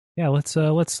Yeah, let's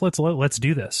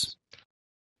do this.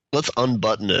 Let's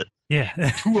unbutton it. Yeah.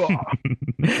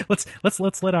 Let's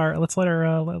let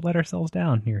ourselves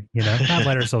down here. Not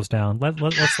let ourselves down.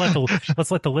 Let's let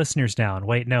the listeners down.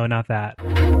 Wait, no, not that.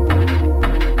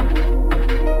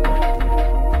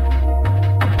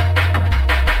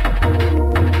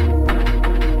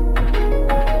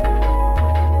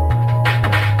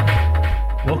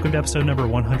 Welcome to episode number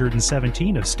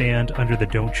 117 of Stand Under the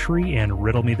Don't Tree and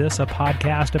Riddle Me This, a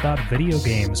podcast about video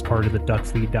games, part of the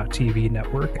Duckfeed.tv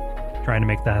network. Trying to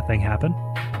make that thing happen.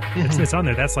 It's on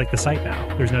there. That's like the site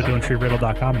now. There's no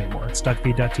don'ttreeriddle.com anymore. It's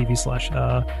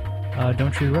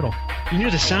duckfeed.tv/don'ttreeriddle. You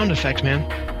need a sound effect,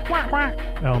 man.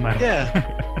 Oh, my. Yeah.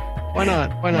 Why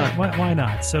not? Why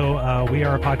not? So we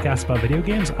are a podcast about video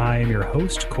games. I am your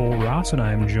host, Cole Ross, and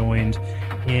I am joined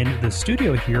in the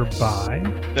studio here by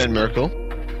Ben Merkel.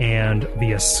 And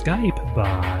via Skype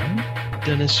by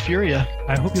Dennis Furia.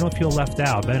 I hope you don't feel left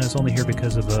out. Ben is only here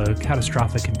because of a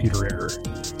catastrophic computer error.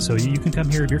 So you can come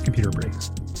here if your computer breaks.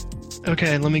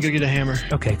 Okay, let me go get a hammer.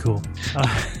 Okay, cool. I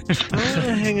want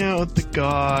to hang out with the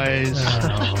guys.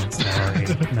 Oh, sorry.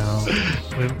 No.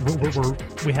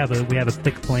 We have a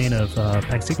thick plane of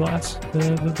plexiglass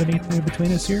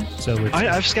between us here. So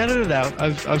I've scattered it out.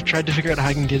 I've tried to figure out how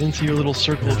I can get into your little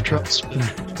circle of trust.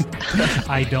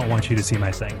 I don't want you to see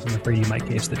my thing. I'm afraid you might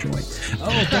case the joint. Oh,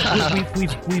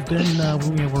 we've been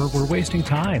we're wasting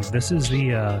time. This is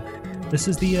the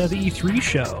E3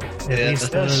 show. At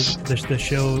least the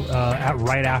show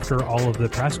right after all of the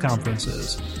press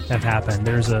conferences have happened.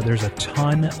 There's a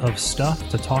ton of stuff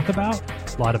to talk about.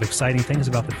 A lot of exciting things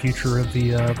about the future of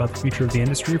the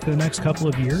industry for the next couple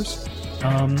of years.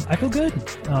 I feel good,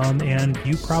 and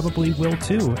you probably will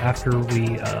too after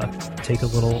we take a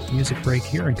little music break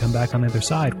here and come back on the other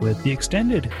side with the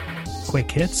extended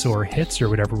quick hits or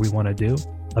whatever we want to do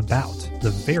about the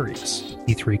various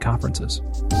E3 conferences.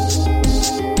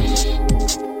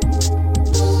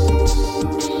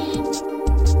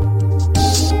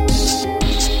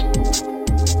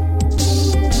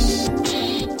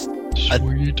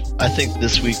 I think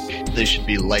this week they should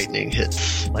be lightning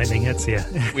hits. Lightning hits, yeah.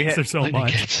 There's so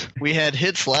much. Hits. We had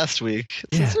hits last week.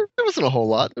 Yeah. There wasn't a whole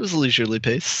lot. It was a leisurely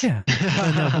pace. Yeah.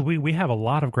 But we have a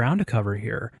lot of ground to cover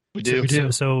here. We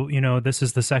do. So, this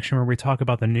is the section where we talk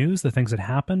about the news, the things that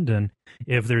happened, and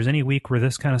if there's any week where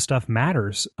this kind of stuff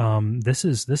matters, this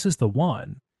is the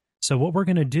one. So what we're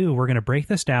going to do, we're going to break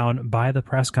this down by the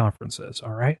press conferences,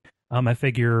 all right? I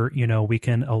figure, we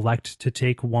can elect to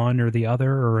take one or the other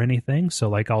or anything. So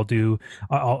like I'll take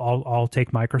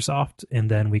Microsoft, and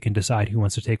then we can decide who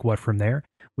wants to take what from there.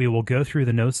 We will go through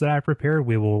the notes that I prepared.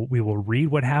 We will read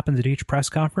what happens at each press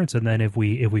conference, and then if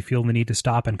we feel the need to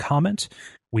stop and comment,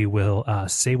 we will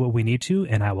say what we need to,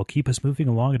 and I will keep us moving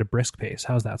along at a brisk pace.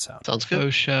 How's that sound? Sounds good. Oh,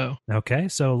 show. Okay,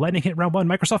 so lightning hit round one.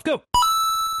 Microsoft, go.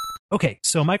 Okay,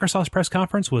 so Microsoft's press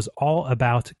conference was all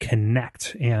about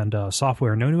Kinect and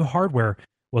software. No new hardware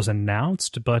was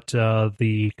announced, but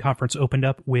the conference opened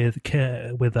up with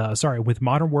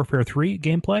Modern Warfare 3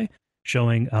 gameplay,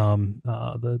 showing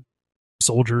the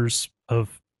soldiers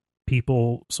of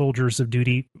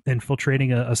duty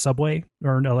infiltrating a subway,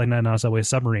 or no, not a subway, a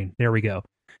submarine. There we go.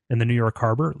 In the New York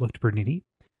Harbor. It looked pretty neat.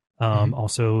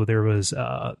 Also, there was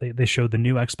they showed the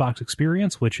new Xbox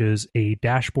experience, which is a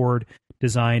dashboard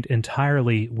designed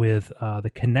entirely with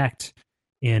the Kinect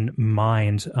in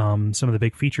mind. Some of the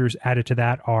big features added to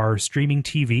that are streaming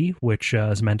TV, which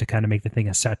is meant to kind of make the thing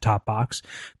a set-top box.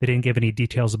 They didn't give any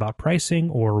details about pricing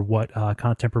or what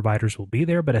content providers will be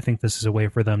there, but I think this is a way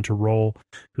for them to roll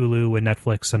Hulu and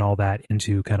Netflix and all that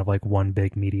into kind of like one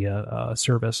big media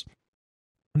service.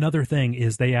 Another thing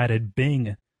is they added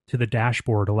Bing to the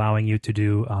dashboard, allowing you to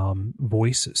do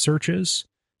voice searches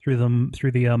through the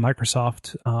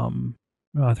Microsoft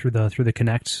through the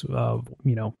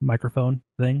Kinect microphone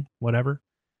thing, whatever.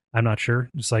 I'm not sure.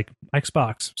 Just like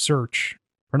Xbox search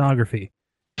pornography,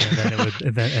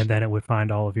 and then it would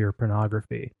find all of your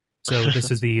pornography. So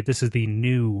this is the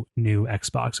new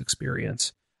Xbox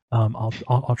experience.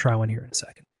 I'll try one here in a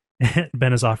second.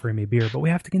 Ben is offering me beer, but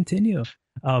we have to continue.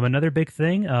 Another big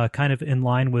thing, kind of in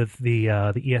line with the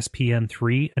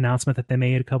ESPN3 announcement that they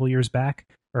made a couple years back,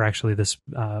 or actually this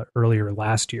earlier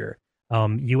last year.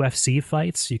 UFC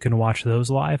fights, you can watch those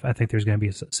live. I think there's going to be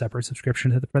a separate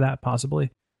subscription for that,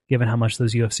 possibly, given how much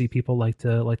those UFC people like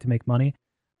to make money.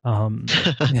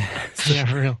 Yeah,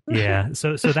 for real. Yeah.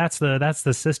 So that's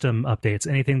the system updates.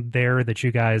 Anything there that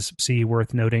you guys see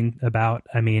worth noting about?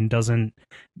 I mean,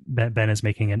 Ben is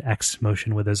making an X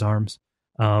motion with his arms.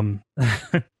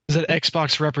 Is that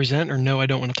Xbox represent, or no? I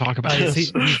don't want to talk about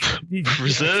it.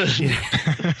 Represent.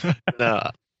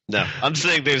 No. I'm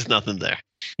saying there's nothing there.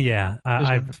 Yeah,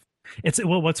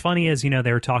 what's funny is,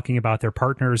 they were talking about their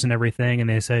partners and everything, and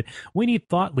they said we need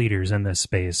thought leaders in this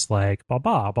space, like blah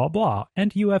blah blah blah,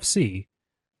 and UFC.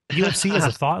 UFC as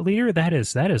a thought leader, that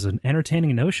is an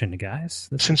entertaining notion, guys.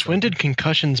 Since when did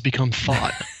concussions become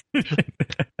thought?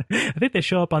 I think they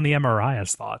show up on the MRI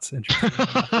as thoughts.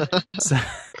 So,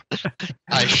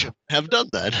 I should have done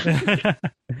that.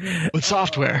 With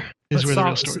software is where the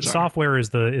real stories are. Software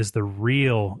is the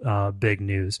real big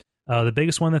news. The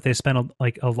biggest one that they spent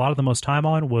a lot of the most time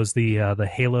on was the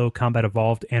Halo Combat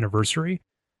Evolved Anniversary,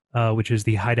 which is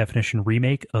the high definition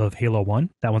remake of Halo 1.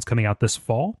 That one's coming out this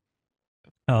fall.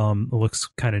 It looks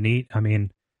kind of neat. I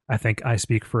mean, I think I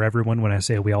speak for everyone when I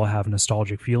say we all have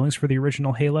nostalgic feelings for the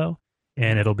original Halo,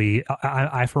 and it'll be,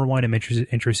 I for one am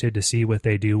interested to see what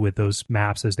they do with those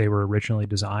maps as they were originally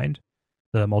designed,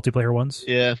 the multiplayer ones.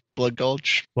 Yeah, Blood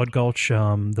Gulch,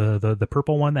 the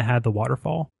purple one that had the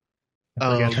waterfall.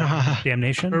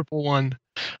 Damnation. Purple one.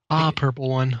 Purple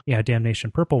one. Yeah,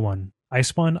 Damnation. Purple one.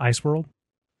 Ice World.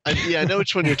 I know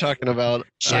which one you're talking about.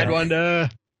 Sidewinder.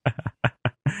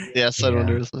 Yeah,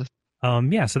 Sidewinder is nice.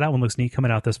 So that one looks neat,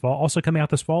 coming out this fall. Also coming out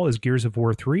this fall is Gears of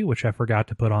War 3, which I forgot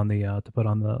to put on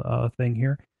the thing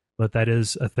here, but that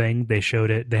is a thing. They showed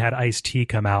it. They had Ice-T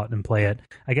come out and play it.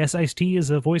 I guess Ice-T is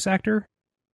a voice actor.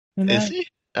 Is he?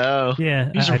 Oh,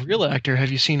 yeah. He's a real actor.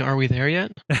 Have you seen Are We There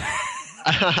Yet?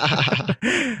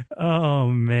 Oh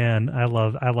man, I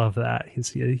love that.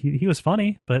 He was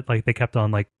funny, but like they kept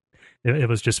on it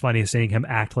was just funny seeing him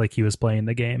act like he was playing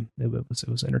the game. It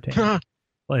was entertaining.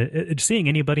 Seeing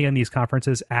anybody in these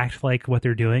conferences act like what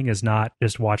they're doing is not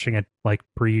just watching a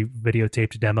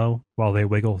pre-videotaped demo while they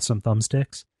wiggle some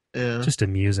thumbsticks. Yeah, just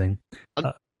amusing.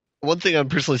 One thing I'm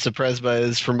personally surprised by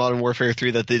is for Modern Warfare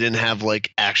 3 that they didn't have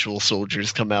actual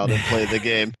soldiers come out and play the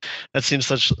game. That seems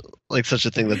such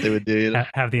a thing that they would do.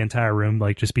 Have the entire room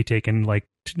just be taken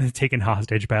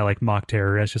hostage by mock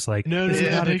terrorists. Just no,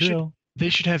 they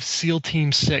should have SEAL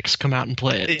Team 6 come out and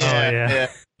play it.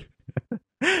 Yeah.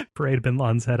 Parade Bin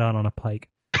Laden's head on a pike.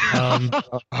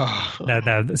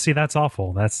 See, that's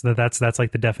awful. That's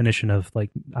like the definition of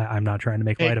I'm not trying to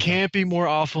make light of it. It can't be more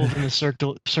awful than the Cirque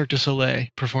du Soleil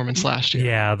performance last year.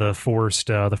 Yeah, the forced.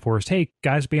 Hey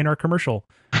guys, be in our commercial.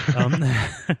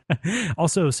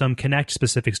 Also, some Kinect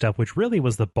specific stuff, which really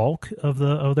was the bulk of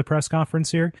the press conference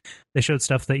here. They showed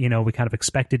stuff that we kind of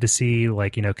expected to see,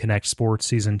 Kinect Sports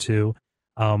Season 2.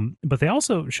 But they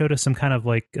also showed us some kind of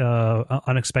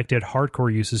unexpected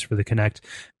hardcore uses for the Kinect.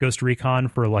 Ghost Recon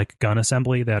for gun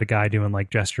assembly. They had a guy doing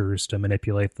gestures to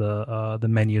manipulate the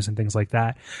menus and things like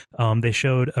that. They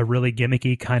showed a really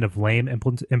gimmicky kind of lame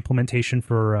implementation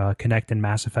for Kinect in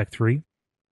Mass Effect 3.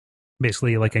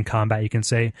 Basically, in combat, you can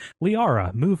say,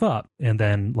 Liara, move up. And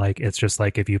then it's just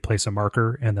if you place a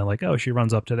marker and then oh, she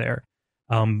runs up to there.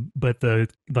 But the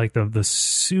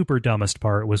super dumbest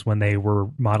part was when they were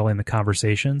modeling the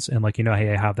conversations and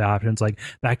hey, I have the options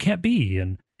that can't be,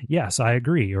 and yes, I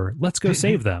agree, or let's go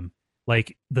save them.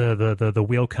 The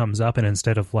wheel comes up, and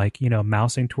instead of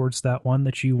mousing towards that one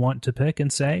that you want to pick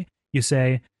and say, you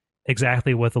say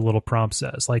exactly what the little prompt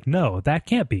says, no, that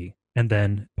can't be, and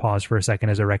then pause for a second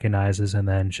as it recognizes, and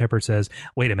then Shepard says,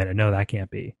 wait a minute, no, that can't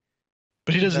be.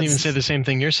 But he doesn't even say the same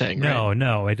thing you're saying, right?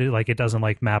 No, it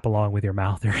doesn't map along with your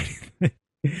mouth or anything.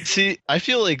 See, I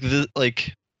feel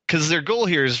because their goal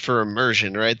here is for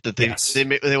immersion, right? That they want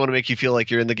to make you feel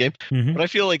like you're in the game. Mm-hmm. But I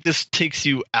feel like this takes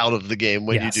you out of the game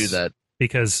when you do that,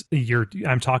 because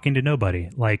I'm talking to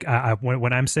nobody.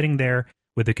 When I'm sitting there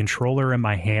with the controller in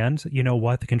my hand, you know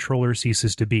what? The controller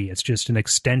ceases to be. It's just an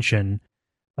extension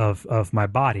of my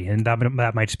body, and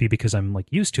that might just be because I'm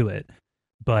used to it.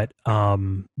 But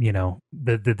I'm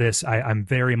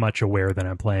very much aware that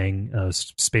I'm playing a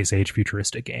space age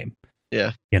futuristic game.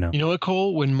 Yeah. You know what,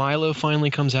 Cole? When Milo finally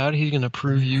comes out, he's going to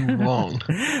prove you wrong.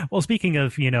 Well, speaking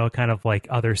of, kind of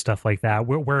other stuff like that,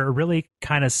 where it really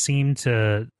kind of seemed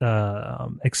to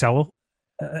excel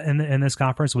in this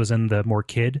conference was in the more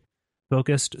kid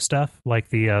focused stuff, like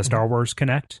the Star Wars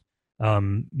Kinect.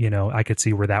 I could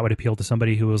see where that would appeal to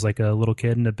somebody who was a little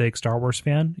kid and a big Star Wars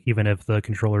fan, even if the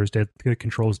controls did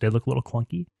look a little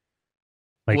clunky.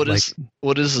 What is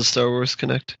the Star Wars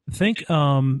Kinect? I think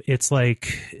it's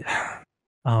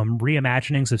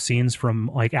reimaginings of scenes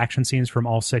from action scenes from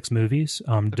all 6 movies,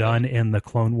 done in the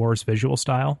Clone Wars visual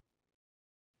style.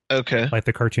 Okay. Like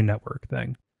the Cartoon Network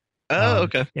thing. Oh,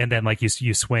 okay. And then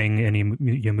you swing and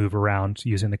you move around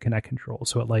using the Kinect control,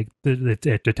 so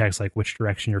it detects which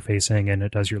direction you're facing, and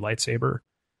it does your lightsaber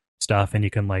stuff, and you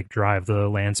can drive the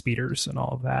land speeders and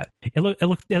all of that.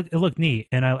 It looked neat,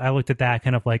 and I looked at that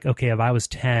kind of okay, if I was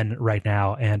 10 right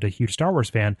now and a huge Star Wars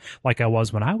fan like I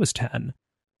was when I was 10,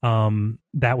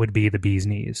 that would be the bee's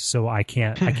knees. So I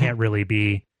can't really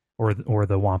be, or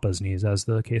the Wampa's knees, as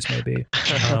the case may be.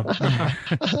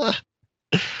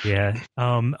 Yeah.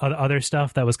 Other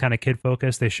stuff that was kind of kid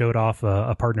focused. They showed off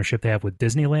a partnership they have with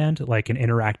Disneyland, like an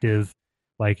interactive,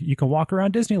 like you can walk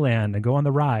around Disneyland and go on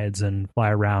the rides and fly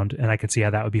around. And I could see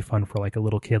how that would be fun for like a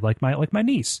little kid, like my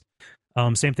niece.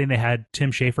 Same thing. They had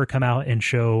Tim Schafer come out and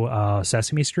show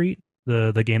Sesame Street,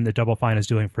 the game that Double Fine is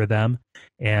doing for them.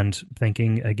 And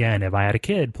thinking again, if I had a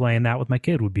kid, playing that with my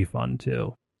kid would be fun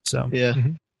too. So yeah,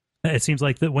 it seems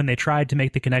like that when they tried to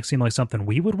make the Kinect seem like something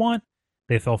we would want,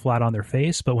 they fell flat on their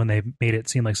face. But when they made it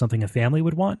seem like something a family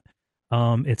would want,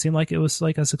 it seemed like it was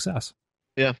like a success.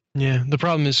 Yeah. The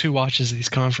problem is who watches these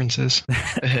conferences.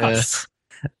 But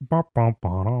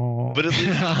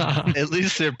at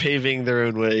least they're paving their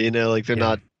own way, like they're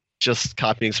not just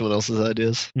copying someone else's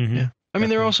ideas. Mm-hmm. Yeah. I mean,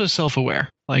 they're also self-aware.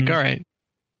 Like, all right,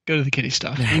 go to the kiddie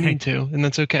stuff. You need to, and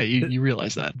that's okay. You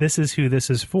realize that. This is who this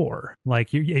is for. Like,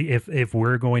 if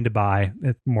we're going to buy,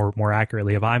 more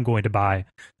accurately, if I'm going to buy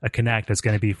a Kinect, it's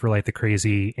going to be for like the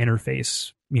crazy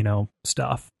interface,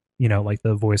 stuff, like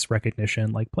the voice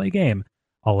recognition, like play game,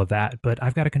 all of that. But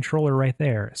I've got a controller right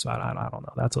there, so I don't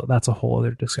know. That's a whole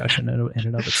other discussion in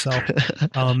and of itself.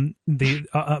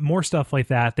 The more stuff like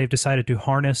that. They've decided to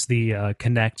harness the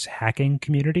Kinect hacking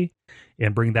community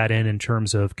and bring that in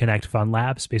terms of Kinect Fun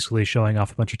Labs, basically showing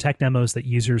off a bunch of tech demos that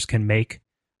users can make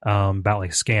about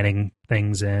like scanning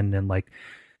things in and like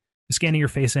scanning your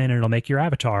face in, and it'll make your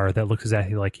avatar that looks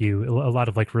exactly like you. A lot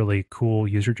of like really cool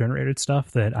user generated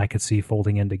stuff that I could see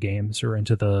folding into games or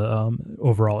into the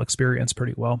overall experience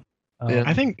pretty well.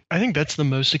 I think that's the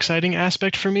most exciting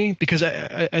aspect for me, because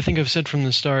I think I've said from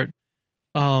the start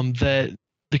that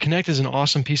the Kinect is an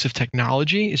awesome piece of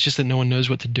technology. It's just that no one knows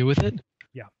what to do with it.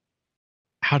 Yeah.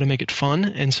 How to make it fun.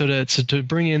 And so to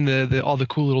bring in the all the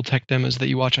cool little tech demos that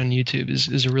you watch on YouTube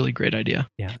is a really great idea.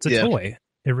 Yeah, it's a toy.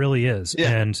 It really is. Yeah.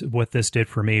 And what this did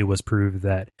for me was prove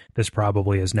that this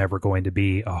probably is never going to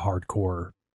be a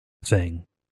hardcore thing,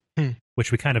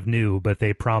 which we kind of knew, but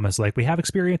they promised like we have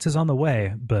experiences on the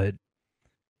way, but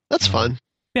that's fun.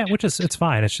 Yeah, it's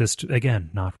fine. It's just, again,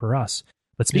 not for us.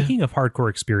 But speaking of hardcore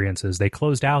experiences, they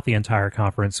closed out the entire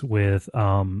conference with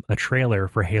a trailer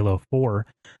for Halo 4.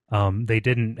 They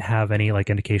didn't have any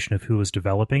like indication of who was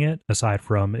developing it, aside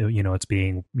from, it's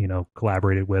being,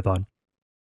 collaborated with on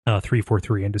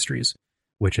 343 Industries,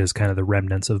 which is kind of the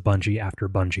remnants of Bungie after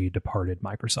Bungie departed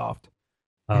Microsoft.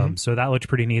 So that looked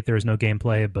pretty neat. There was no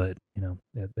gameplay, but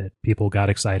people got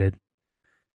excited.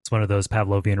 It's one of those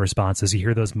Pavlovian responses. You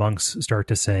hear those monks start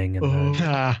to sing,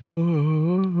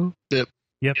 and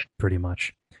yep, pretty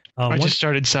much. I just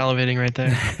started salivating right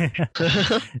there.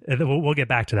 We'll get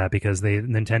back to that because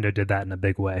Nintendo did that in a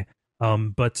big way.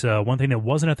 But one thing that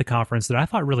wasn't at the conference that I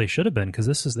thought really should have been, because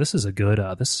this is a good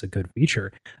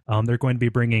feature. They're going to be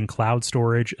bringing cloud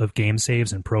storage of game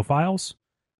saves and profiles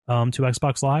to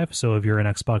Xbox Live. So if you're an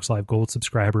Xbox Live Gold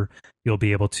subscriber, you'll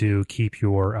be able to keep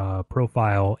your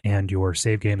profile and your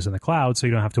save games in the cloud, so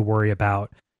you don't have to worry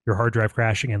about your hard drive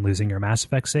crashing and losing your Mass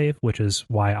Effect save, which is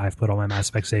why I've put all my Mass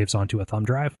Effect saves onto a thumb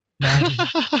drive.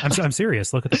 I'm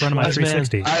serious. Look at the front of my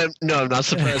 360. I'm not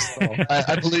surprised at all.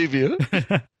 I believe you.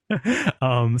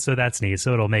 So that's neat.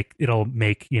 So it'll make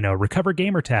recover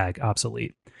gamer tag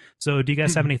obsolete. So do you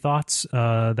guys have any thoughts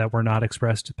that were not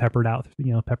expressed, peppered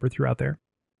throughout there?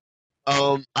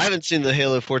 I haven't seen the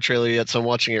Halo 4 trailer yet, so I'm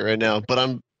watching it right now,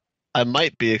 but I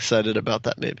might be excited about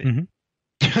that maybe.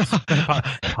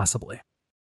 Possibly.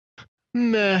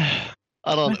 Meh.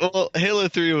 I don't know. Well, Halo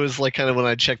 3 was like kind of when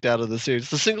I checked out of the series.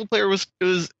 The single player was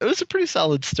a pretty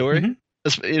solid story.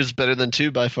 It was better than 2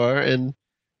 by far, and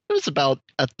it was about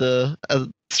at the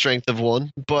strength of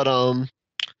 1. But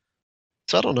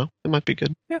so I don't know. It might be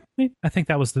good. Yeah, I think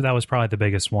that was probably the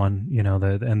biggest one.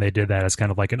 And they did that as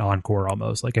kind of like an encore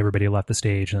almost. Like everybody left the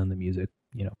stage and then the music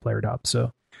flared up.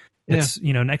 So it's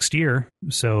next year.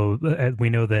 So we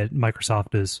know that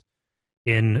Microsoft is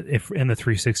in the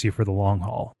 360 for the long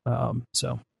haul.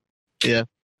 So yeah,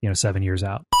 7 years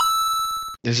out.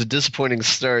 There's a disappointing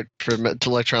start to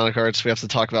Electronic Arts. We have to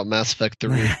talk about Mass Effect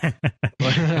 3.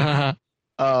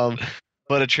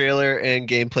 But a trailer and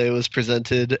gameplay was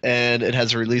presented, and it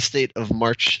has a release date of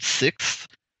March 6th.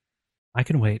 I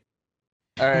can wait.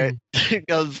 All right.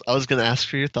 I was going to ask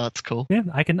for your thoughts, Cole. Yeah,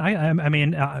 I can. I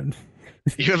mean,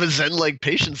 you have a zen-like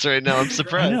patience right now. I'm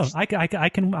surprised. I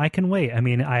know. I can wait. I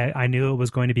mean, I knew it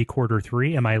was going to be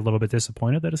Q3. Am I a little bit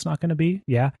disappointed that it's not going to be?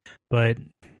 Yeah, but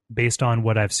based on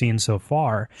what I've seen so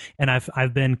far, and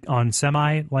I've been on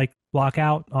semi like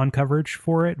blackout on coverage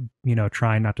for it.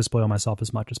 Trying not to spoil myself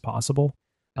as much as possible.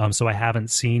 So I haven't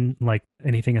seen like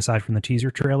anything aside from the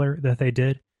teaser trailer that they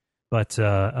did, but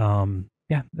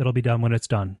yeah, it'll be done when it's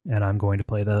done, and I'm going to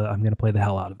play the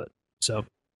hell out of it. So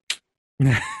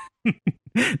now,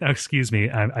 excuse me,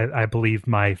 I believe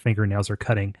my fingernails are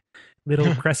cutting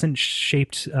little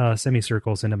crescent-shaped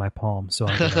semicircles into my palm. So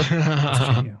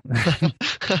I'm gonna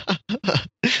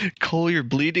Cole, you're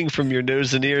bleeding from your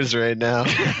nose and ears right now.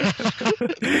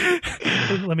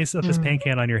 Let me set this paint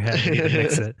can on your head. You need to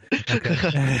mix it.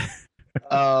 Okay.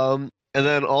 And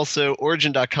then also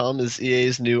Origin.com is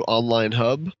EA's new online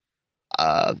hub.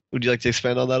 Would you like to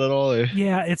expand on that at all? Or?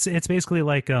 Yeah, it's basically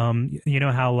like you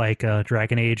know how like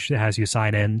Dragon Age has you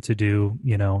sign in to do,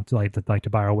 you know, to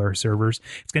BioWare servers.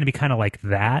 It's going to be kind of like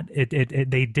that.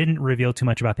 They didn't reveal too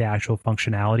much about the actual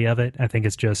functionality of it. I think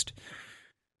it's just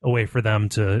a way for them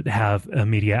to have a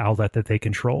media outlet that they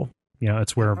control. You know,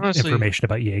 it's where honestly, information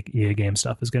about EA game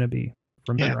stuff is going to be.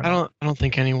 Yeah, I don't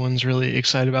think anyone's really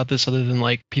excited about this other than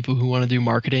like people who want to do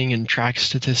marketing and track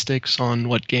statistics on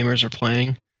what gamers are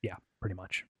playing. Pretty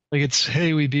much. Like it's,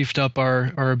 hey, we beefed up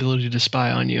our ability to spy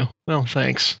on you. Well,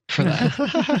 thanks for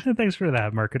that. Thanks for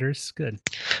that, marketers. Good.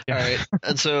 Yeah. All right.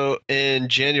 And so in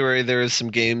January, there is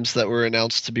some games that were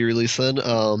announced to be released then.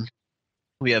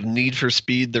 We have Need for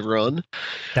Speed The Run.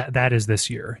 That is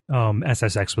this year.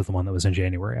 SSX was the one that was in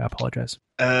January. I apologize.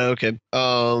 Okay.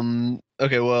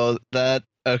 Okay, well, that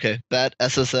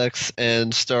SSX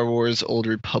and Star Wars Old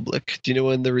Republic. Do you know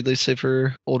when the release date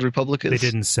for Old Republic is? They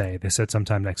didn't say. They said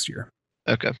sometime next year.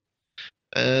 Okay.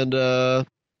 And so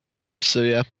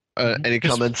yeah, any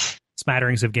comments?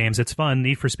 Smatterings of games. It's fun.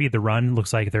 Need for Speed The Run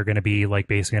looks like they're going to be like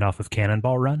basing it off of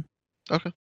Cannonball Run.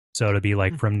 Okay. So it'll be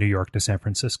like from New York to San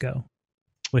Francisco,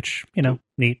 which, you know,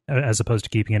 neat, as opposed to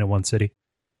keeping it in one city.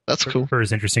 That's cool. For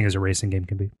as interesting as a racing game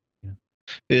can be.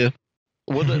 Yeah.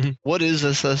 What is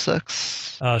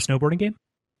SSX? Snowboarding game.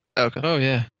 Okay. Oh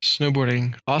yeah,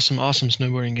 snowboarding. Awesome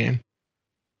snowboarding game.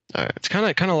 All right. It's kind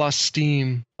of lost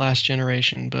steam last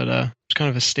generation, but it's kind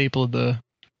of a staple of the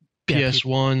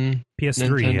PS1, PS3,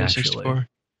 Nintendo actually. 64.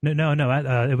 No.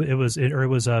 It was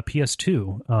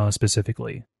PS2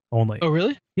 specifically only. Oh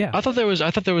really? Yeah. I thought there was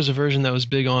a version that was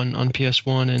big on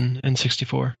PS1 and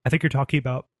 64. I think you're talking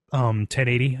about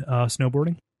 1080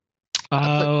 snowboarding.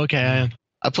 Oh, okay. I am.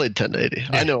 I played 1080.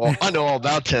 I know all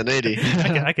about 1080.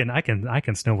 I can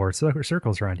snowboard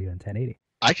circles around you in 1080.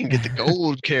 I can get the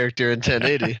gold character in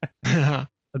 1080. A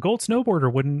gold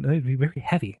snowboarder it'd be very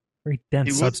heavy, very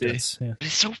dense substance. Yeah.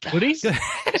 It's so fast. Would he?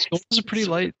 Gold is a pretty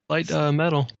light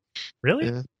metal.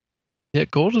 Really? Yeah,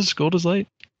 gold is light.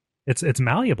 It's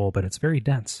malleable, but it's very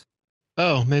dense.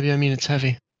 Oh, maybe I mean it's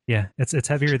heavy. Yeah, it's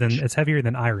heavier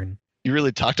than iron. You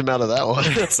really talked him out of that one.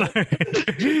 Sorry.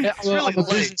 Yeah, well, I'm a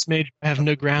business major. I have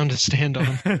no ground to stand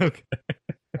on. Okay.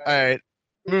 All right,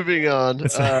 moving on.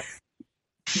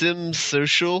 Sims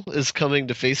Social is coming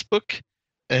to Facebook,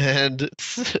 and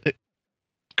it's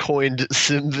coined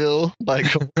Simville by.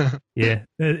 Yeah,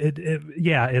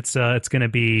 it's going to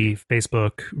be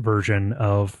Facebook version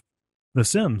of The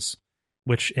Sims,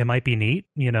 which it might be neat.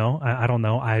 You know, I don't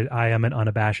know. I am an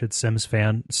unabashed Sims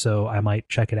fan, so I might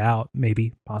check it out.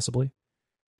 Maybe, possibly.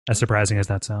 As surprising as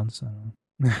that sounds.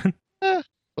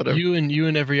 Whatever. You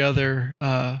and every other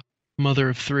mother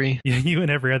of three. Yeah, you and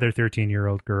every other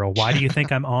 13-year-old girl. Why do you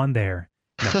think I'm on there?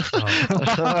 No,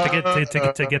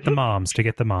 to get the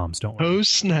moms. Don't worry. Oh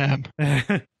snap!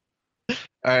 All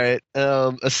right.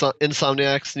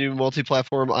 Insomniac's new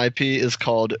multi-platform IP is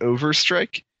called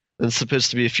Overstrike. It's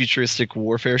supposed to be a futuristic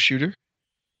warfare shooter.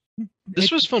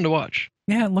 This was fun to watch.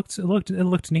 Yeah, it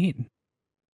looked neat.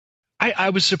 I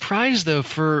was surprised though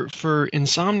for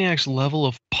Insomniac's level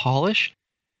of polish,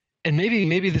 and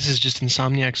maybe this is just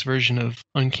Insomniac's version of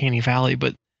Uncanny Valley,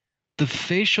 but the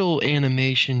facial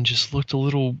animation just looked a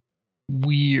little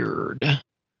weird.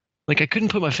 Like I couldn't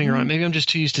put my finger on it. Maybe I'm just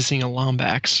too used to seeing a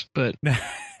Lombax, but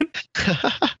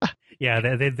yeah,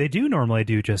 they do normally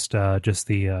do just the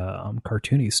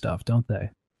cartoony stuff, don't they?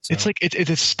 So. It's like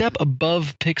it's a step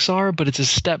above Pixar, but it's a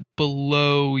step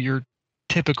below your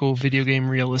typical video game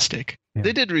realistic. Yeah.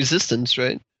 They did Resistance,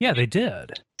 right? Yeah, they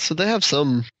did. So they have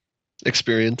some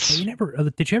experience.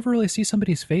 Did you ever really see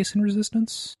somebody's face in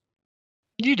Resistance?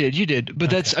 You did,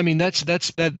 but okay.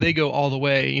 that's they go all the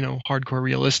way, you know, hardcore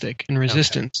realistic in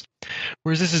Resistance. Okay.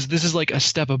 Whereas this is like a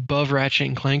step above Ratchet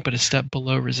and Clank, but a step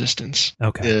below Resistance.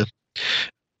 Okay. Yeah.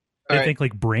 I think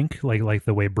like Brink, like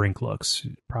the way Brink looks,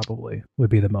 probably would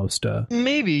be the most.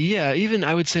 Maybe, yeah. Even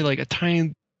I would say like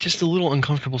just a little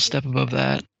uncomfortable step above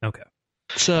that. Okay.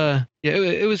 It's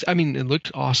it was. I mean, it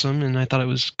looked awesome, and I thought it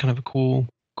was kind of a cool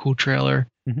trailer,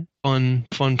 fun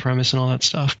premise and all that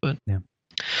stuff. But yeah.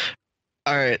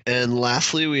 All right, and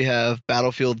lastly, we have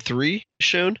Battlefield 3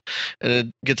 shown, and it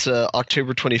gets a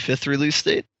October 25th release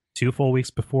date. 2 full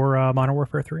weeks before Modern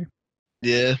Warfare 3.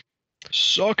 Yeah,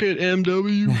 Suck it,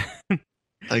 MW.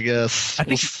 I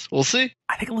guess we'll see.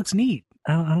 I think it looks neat.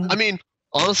 I mean,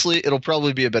 honestly, it'll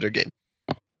probably be a better game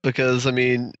because I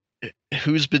mean,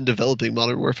 who's been developing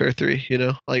Modern Warfare 3? You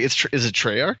know, like is it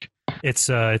Treyarch? It's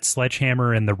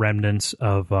Sledgehammer and the remnants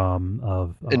of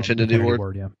Infinity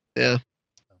Ward. Yeah.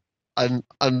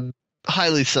 I'm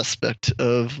highly suspect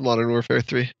of Modern Warfare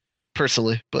 3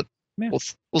 personally, but we'll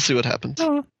see what happens.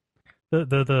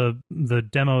 The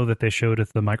demo that they showed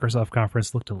at the Microsoft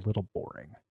conference looked a little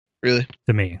boring. Really?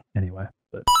 To me, anyway.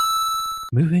 But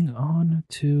moving on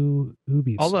to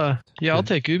Ubisoft. I'll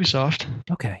take Ubisoft.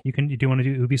 Okay, do you want to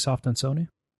do Ubisoft and Sony?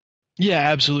 Yeah,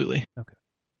 absolutely. Okay.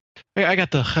 I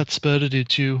got the chutzpah to do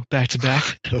 2 back to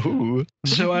back. Ooh.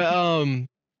 So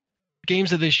games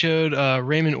that they showed,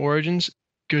 Rayman Origins,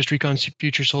 Ghost Recon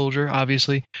Future Soldier,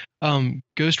 obviously.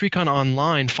 Ghost Recon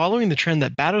Online, following the trend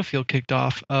that Battlefield kicked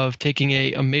off of taking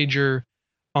a major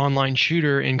online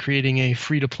shooter and creating a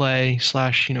free-to-play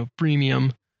 /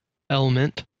 premium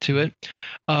element to it.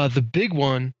 The big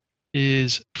one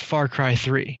is Far Cry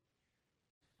 3.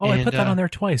 Oh, I put that on there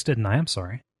twice, didn't I? I'm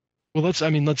sorry. Well, I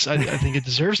think it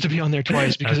deserves to be on there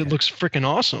twice because it looks freaking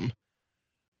awesome.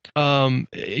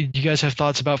 You guys have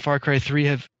thoughts about Far Cry 3?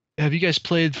 Have you guys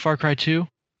played Far Cry 2?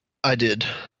 I did.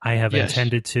 I have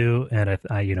intended to, and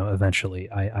I eventually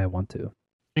I want to.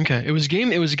 Okay, it was a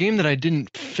game that I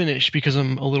didn't finish because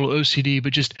I'm a little OCD,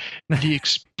 but just the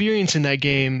experience in that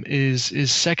game is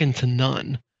second to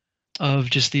none. Of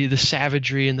just the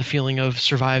savagery and the feeling of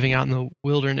surviving out in the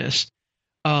wilderness.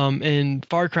 And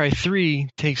Far Cry 3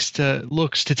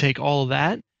 looks to take all of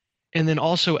that, and then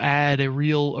also add a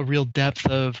real depth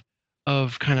of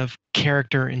kind of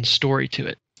character and story to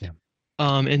it. Yeah.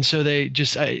 And so they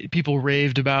people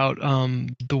raved about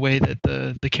the way that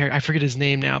the character, I forget his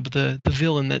name now, but the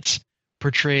villain that's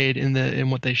portrayed in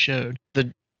what they showed.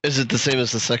 Is it the same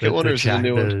as the second one, or is it a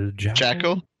new one?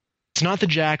 Jackal? It's not the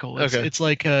Jackal. It's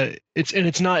like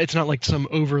it's not like some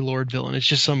overlord villain. It's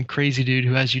just some crazy dude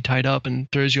who has you tied up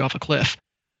and throws you off a cliff.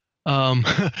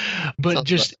 But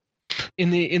just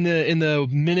in the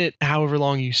minute, however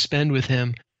long you spend with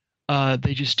him,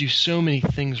 they just do so many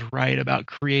things right about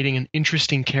creating an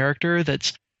interesting character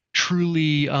that's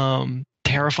truly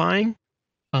terrifying,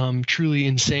 truly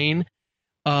insane,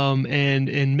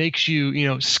 and makes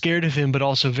you scared of him, but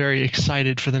also very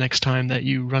excited for the next time that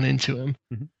you run into him.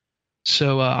 Mm-hmm.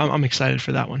 So I'm excited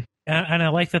for that one. And I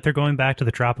like that they're going back to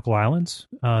the tropical islands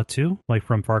too, like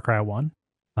from Far Cry 1.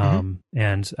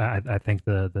 And I think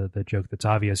the joke that's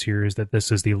obvious here is that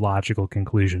this is the logical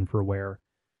conclusion for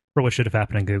what should have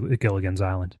happened in Gilligan's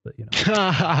Island. But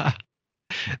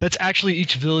that's actually,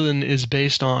 each villain is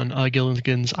based on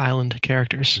Gilligan's Island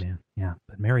characters. Yeah.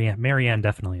 But Marianne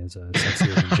definitely is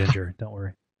sexier than Ginger. Don't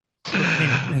worry.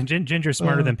 I mean, Ginger's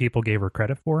smarter than people gave her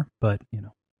credit for, but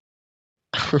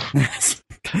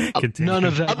none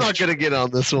of that. I'm not gonna get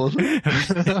on this one.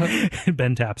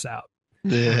 Ben taps out.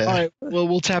 Yeah. All right. Well,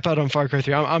 we'll tap out on Far Cry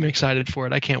 3. I'm excited for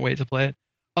it. I can't wait to play it.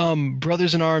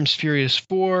 Brothers in Arms Furious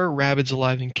 4, Rabbids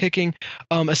Alive and Kicking.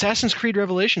 Assassin's Creed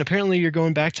Revelation. Apparently, you're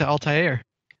going back to Altair.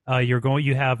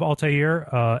 You have Altair,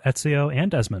 Ezio,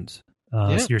 and Desmond.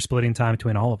 So you're splitting time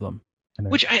between all of them.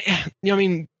 Which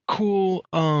cool.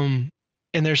 And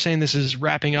they're saying this is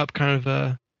wrapping up kind of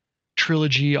a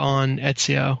trilogy on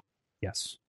Ezio.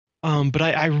 Yes. But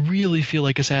I really feel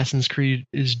like Assassin's Creed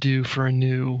is due for a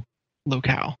new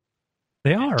locale.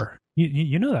 They are.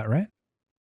 You know that, right?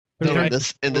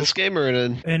 In this game or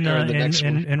in the next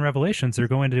one? In Revelations, they're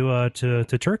going to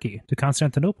Turkey, to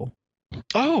Constantinople.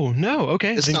 Oh no!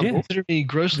 Okay, they consider me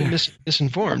grossly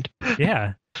misinformed.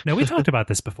 Yeah, no, we talked about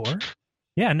this before.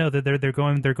 Yeah, no, they're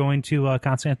going to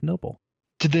Constantinople.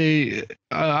 Did they?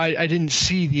 I didn't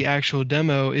see the actual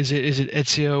demo. Is it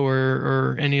Ezio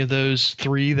or any of those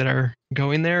 3 that are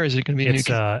going there? Is it going to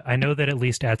be? I know that at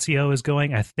least Ezio is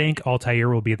going. I think Altair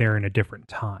will be there in a different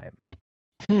time.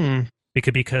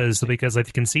 Because like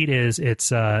the conceit is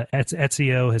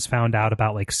Ezio has found out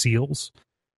about like seals,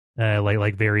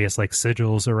 like various like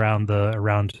sigils around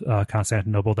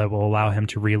Constantinople that will allow him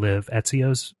to relive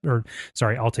Altair's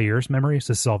memories.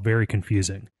 This is all very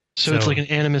confusing. So it's like an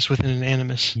animus within an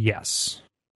animus. Yes.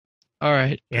 All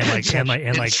right. And like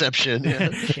Inception. Yeah.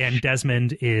 And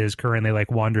Desmond is currently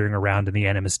like wandering around in the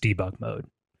animus debug mode,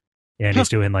 and he's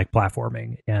doing like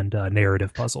platforming and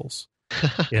narrative puzzles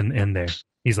in there.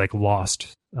 He's like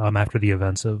lost after the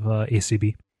events of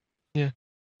ACB. Yeah.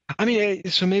 I mean,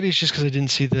 so maybe it's just because I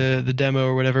didn't see the demo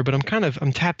or whatever, but I'm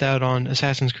tapped out on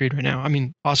Assassin's Creed right now. I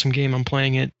mean, awesome game. I'm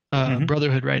playing it,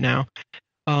 Brotherhood right now.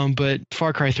 But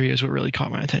Far Cry 3 is what really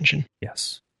caught my attention.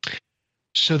 Yes.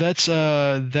 So that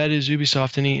is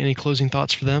Ubisoft. Any closing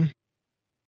thoughts for them?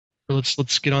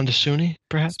 Let's get on to Sony,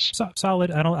 perhaps.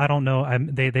 Solid. I don't know.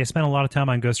 They spent a lot of time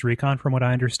on Ghost Recon, from what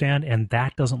I understand, and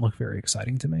that doesn't look very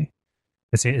exciting to me.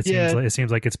 It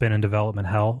seems like it's been in development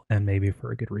hell, and maybe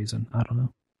for a good reason. I don't know.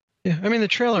 Yeah, I mean the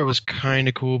trailer was kind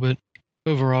of cool, but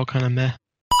overall kind of meh.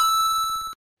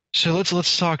 So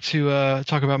let's talk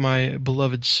about my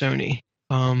beloved Sony.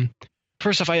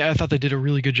 First off, I thought they did a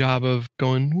really good job of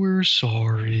going, "We're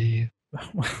sorry,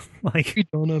 like we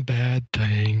done a bad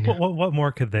thing." What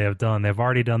more could they have done? They've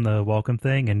already done the welcome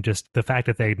thing, and just the fact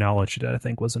that they acknowledged it, I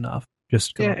think, was enough.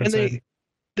 Just come up and say,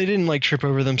 they didn't like trip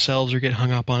over themselves or get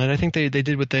hung up on it. I think they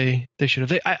did what they should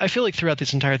have. I feel like throughout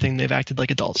this entire thing they've acted like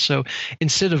adults. So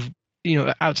instead of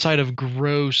outside of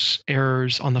gross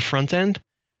errors on the front end,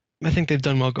 I think they've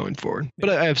done well going forward. But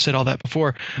I have said all that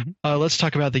before. Mm-hmm. Let's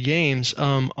talk about the games.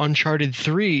 Uncharted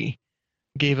 3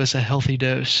 gave us a healthy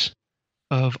dose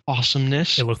of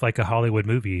awesomeness. It looked like a Hollywood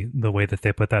movie the way that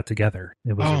they put that together.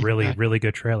 It was a really, really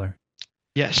good trailer.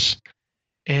 Yes.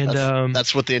 And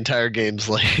that's what the entire game's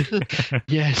like.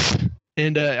 Yes.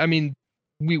 And I mean,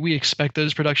 we expect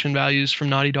those production values from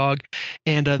Naughty Dog,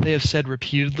 and they have said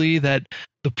repeatedly that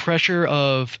the pressure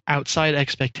of outside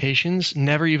expectations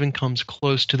never even comes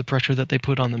close to the pressure that they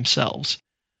put on themselves.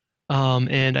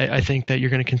 And I think that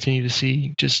you're going to continue to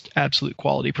see just absolute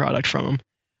quality product from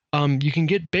them. You can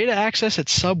get beta access at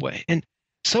Subway, and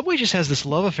Subway just has this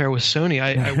love affair with Sony.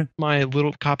 I my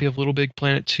little copy of Little Big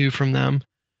Planet 2 from them.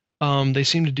 They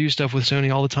seem to do stuff with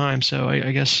Sony all the time, so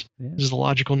I guess this is the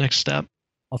logical next step.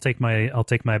 I'll take my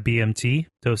BMT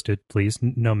toasted, please.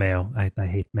 No mayo. I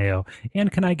hate mayo.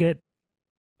 And can I get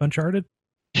Uncharted?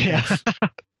 Yeah.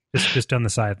 just on the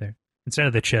side there instead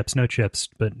of the chips. No chips,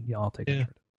 but yeah, I'll take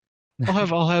Uncharted.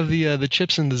 I'll have the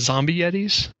chips and the zombie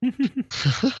Yetis.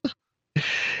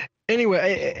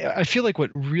 Anyway, I feel like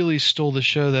what really stole the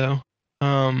show though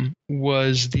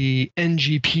was the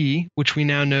NGP, which we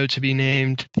now know to be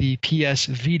named the PS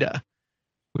Vita,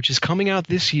 which is coming out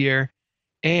this year,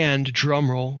 and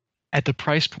drumroll, at the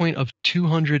price point of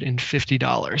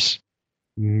 $250.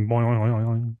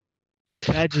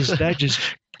 That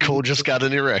just Cole just got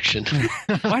an erection.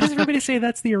 Why does everybody say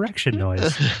that's the erection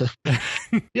noise?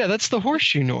 Yeah, that's the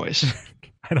horseshoe noise.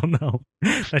 I don't know.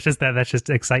 That's just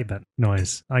excitement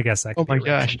noise. I guess I. Oh my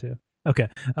gosh. Too. Okay,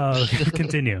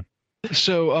 continue.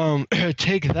 So,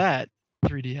 take that,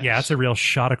 3DS. Yeah, it's a real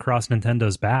shot across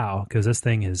Nintendo's bow, because this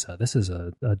thing is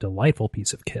a delightful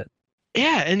piece of kit.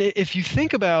 Yeah, and if you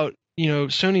think about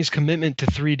Sony's commitment to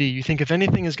 3D, you think if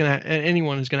anyone is going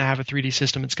to have a 3D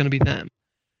system, it's going to be them.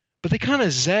 But they kind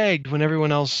of zagged when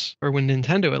everyone else, or when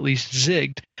Nintendo at least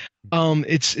zigged.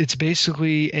 It's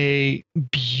basically a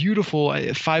beautiful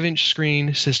 5-inch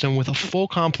screen system with a full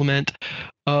complement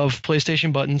of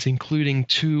PlayStation buttons, including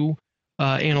 2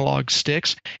 analog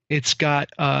sticks. It's got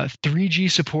 3G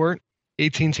support.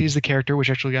 AT&T is the character, which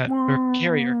actually got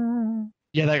carrier.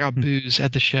 Yeah, that got booze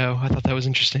at the show. I thought that was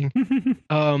interesting.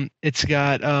 It's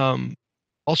got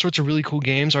all sorts of really cool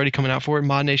games already coming out for it.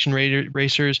 Mod Nation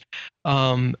Racers,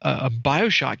 a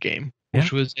BioShock game,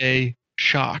 which was a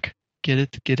shock.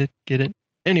 Get it.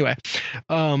 Anyway,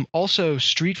 also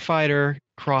Street Fighter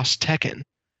Cross Tekken,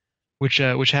 which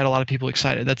had a lot of people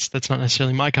excited. That's not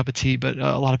necessarily my cup of tea, but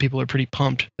a lot of people are pretty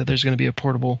pumped that there's going to be a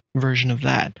portable version of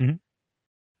that. Mm-hmm.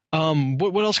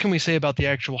 What else can we say about the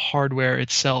actual hardware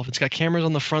itself? It's got cameras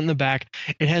on the front and the back.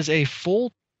 It has a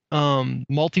full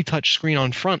multi-touch screen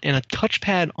on front and a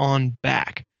touchpad on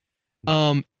back.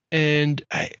 While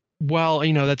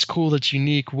that's cool, that's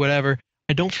unique, whatever,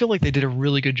 I don't feel like they did a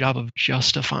really good job of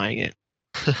justifying it.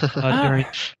 I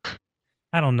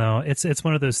don't know. It's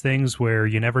one of those things where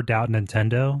you never doubt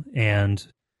Nintendo, and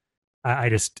I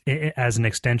just, as an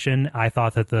extension, I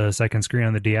thought that the second screen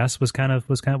on the DS was kind of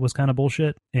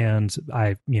bullshit, and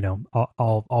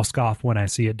I'll scoff when I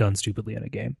see it done stupidly in a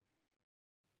game.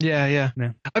 Yeah.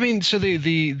 I mean, so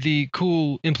the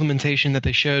cool implementation that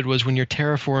they showed was when you're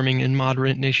terraforming in Mod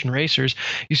Nation Racers,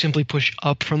 you simply push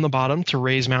up from the bottom to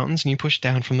raise mountains, and you push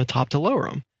down from the top to lower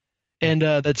them. And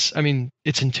it's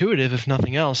intuitive if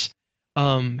nothing else.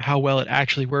 How well it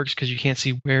actually works, because you can't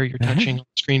see where you're touching on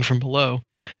the screen from below.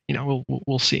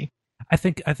 We'll see. I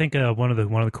think one of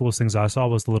the coolest things I saw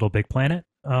was the Little Big Planet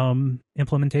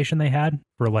implementation they had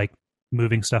for like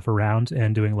moving stuff around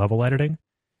and doing level editing.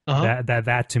 Uh-huh.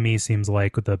 That to me seems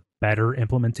like the better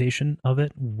implementation of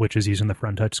it, which is using the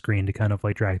front touch screen to kind of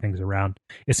like drag things around.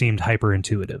 It seemed hyper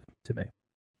intuitive to me.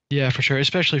 Yeah, for sure,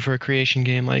 especially for a creation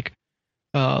game like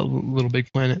Little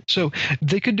Big Planet. So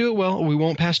they could do it well. We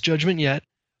won't pass judgment yet.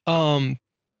 BioShock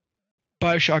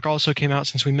also came out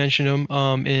since we mentioned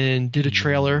them, and did a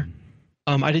trailer.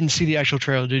 I didn't see the actual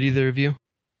trailer. Did either of you?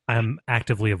 I'm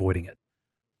actively avoiding it.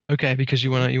 Okay, because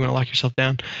you wanna lock yourself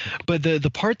down. But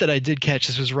the part that I did catch,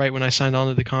 this was right when I signed on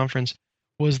to the conference,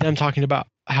 was them talking about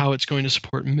how it's going to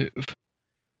support Move.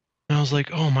 And I was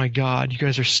like, oh my god, you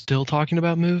guys are still talking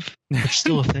about Move? It's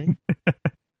still a thing?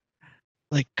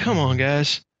 Like, come on,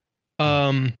 guys.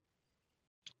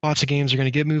 Lots of games are going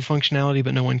to get Move functionality,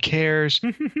 but no one cares.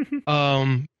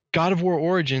 God of War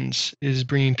Origins is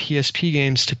bringing PSP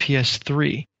games to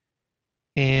PS3.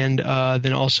 And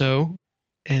then also,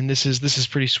 and this is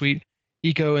pretty sweet,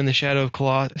 Ico and the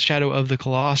Shadow of the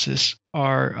Colossus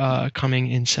are coming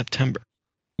in September.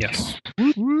 Yes.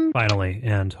 Finally,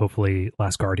 and hopefully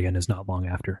Last Guardian is not long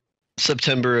after.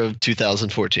 September of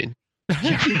 2014.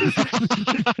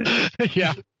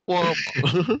 Yeah. Well,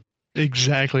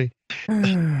 exactly.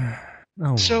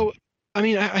 Oh. So, I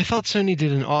mean, I thought Sony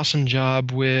did an awesome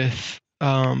job with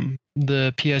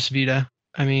the PS Vita.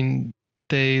 I mean,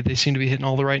 they seem to be hitting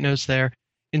all the right notes there.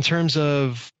 In terms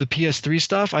of the PS3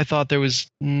 stuff, I thought there was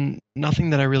nothing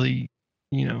that I really,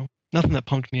 nothing that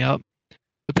pumped me up.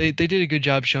 But they did a good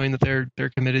job showing that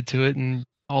they're committed to it, and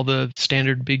all the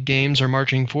standard big games are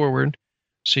marching forward.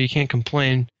 So you can't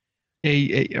complain.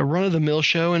 A run-of-the-mill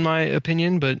show, in my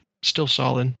opinion, but still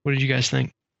solid. What did you guys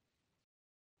think?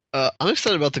 I'm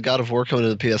excited about the God of War coming to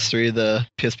the PS3, the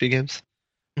PSP games,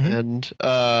 and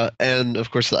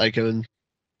of course the Ico and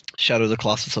Shadow of the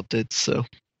Colossus updates. So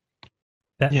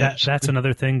that's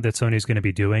another thing that Sony's going to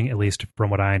be doing, at least from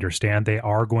what I understand. They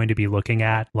are going to be looking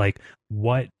at like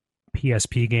what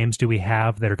PSP games do we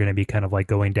have that are going to be kind of like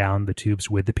going down the tubes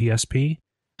with the PSP.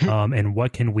 And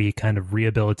what can we kind of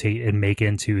rehabilitate and make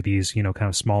into these, kind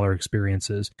of smaller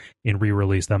experiences and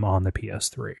re-release them on the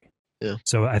PS3. Yeah.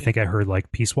 So I think I heard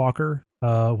like Peace Walker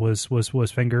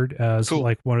was fingered as cool.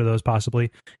 Like one of those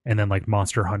possibly, and then like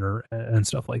Monster Hunter and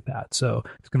stuff like that. So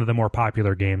it's kind of the more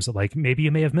popular games that like maybe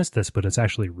you may have missed this, but it's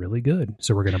actually really good.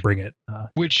 So we're going to bring it.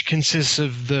 Which consists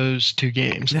of those two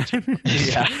games.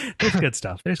 Yeah, there's good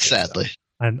stuff. There's good sadly, stuff.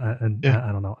 And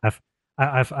I don't know.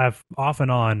 I've off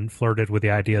and on flirted with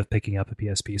the idea of picking up a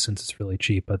PSP since it's really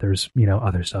cheap, but there's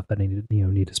other stuff that I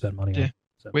need to spend money on.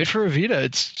 So. Wait for a Vita.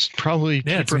 It's probably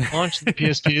cheaper launch than the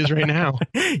PSP is right now.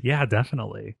 Yeah,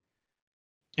 definitely.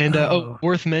 And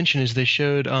worth mention is they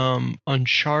showed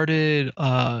Uncharted,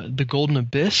 The Golden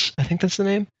Abyss, I think that's the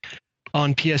name,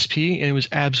 on PSP, and it was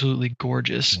absolutely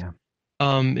gorgeous. Yeah.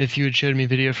 If you had showed me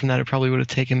video from that, it probably would have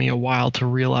taken me a while to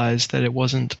realize that it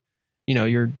wasn't,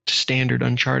 your standard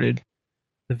Uncharted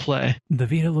play. The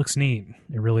Vita looks neat.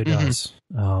 It really does.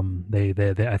 They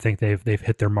I think they've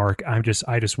hit their mark. I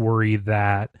just worry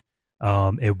that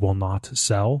it will not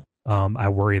sell. I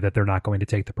worry that they're not going to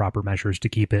take the proper measures to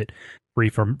keep it free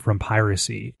from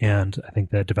piracy, and I think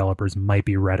that developers might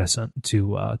be reticent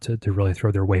to really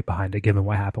throw their weight behind it, given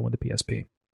what happened with the PSP.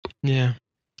 Yeah.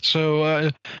 So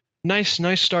nice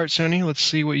start, Sony. Let's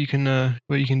see what you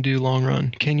can do long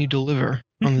run. Can you deliver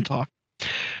on the talk?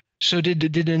 So did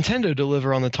Nintendo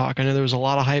deliver on the talk? I know there was a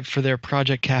lot of hype for their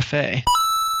Project Cafe.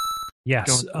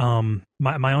 Yes.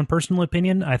 My own personal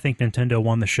opinion, I think Nintendo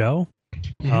won the show.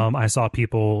 Mm-hmm. I saw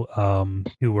people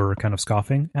who were kind of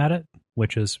scoffing at it,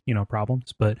 which is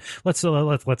problems. But let's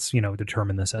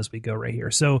determine this as we go right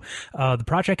here. So the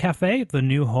Project Cafe, the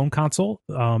new home console,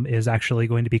 is actually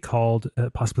going to be called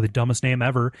possibly the dumbest name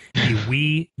ever, the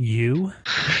Wii U.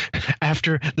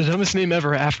 After the dumbest name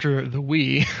ever after the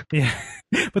Wii. Yeah,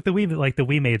 but the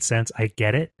Wii made sense. I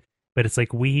get it, but it's like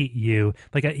Wii U,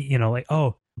 like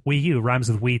oh, Wii U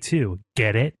rhymes with Wii too.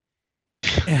 Get it?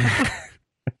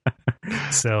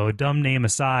 So dumb name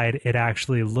aside, it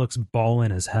actually looks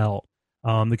ballin' as hell.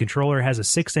 The controller has a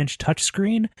 6-inch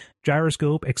touchscreen,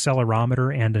 gyroscope,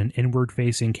 accelerometer, and an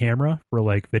inward-facing camera for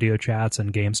like video chats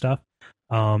and game stuff.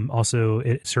 Also,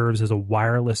 it serves as a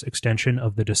wireless extension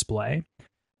of the display.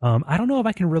 I don't know if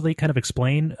I can really kind of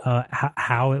explain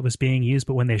how it was being used,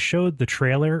 but when they showed the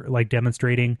trailer, like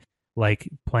demonstrating like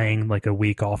playing like a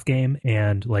Wii golf game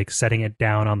and like setting it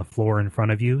down on the floor in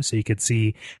front of you so you could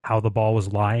see how the ball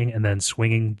was lying and then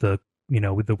swinging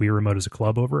with the Wii remote as a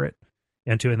club over it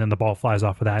into it, and then the ball flies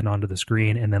off of that and onto the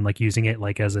screen, and then like using it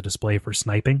like as a display for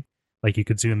sniping. Like you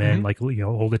could zoom in, like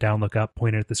hold it down, look up,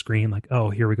 point it at the screen, like, oh,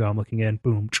 here we go, I'm looking in,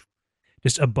 boom.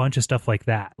 Just a bunch of stuff like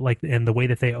that. Like, and the way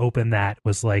that they opened that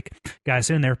was like, guys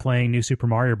sitting there playing New Super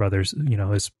Mario Brothers,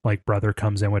 his like brother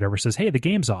comes in, whatever, says, hey, the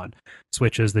game's on,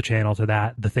 switches the channel to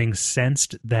that. The thing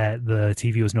sensed that the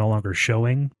TV was no longer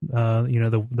showing, the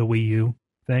Wii U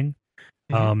thing.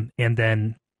 And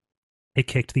then it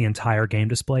kicked the entire game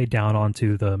display down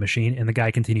onto the machine, and the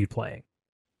guy continued playing.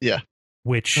 Yeah.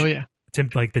 Which, Oh yeah.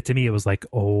 to me, it was like,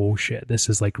 oh shit, this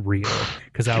is like real.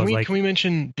 Because I was like, can we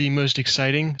mention the most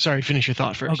exciting? Sorry, finish your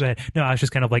thought first. Oh, go ahead. No, I was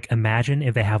just kind of like, imagine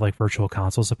if they have like virtual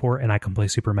console support and I can play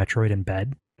Super Metroid in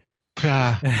bed.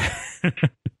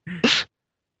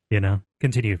 You know,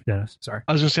 continue, Dennis. Sorry.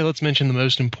 I was going to say, let's mention the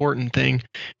most important thing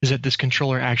is that this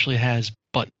controller actually has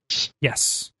buttons.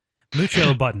 Yes.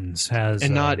 Mucho buttons has,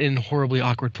 and not in horribly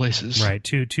awkward places. Right.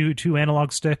 Two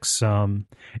analog sticks.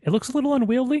 It looks a little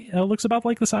unwieldy. It looks about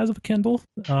like the size of a Kindle.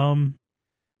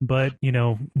 But you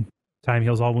know, time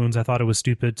heals all wounds. I thought it was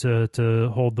stupid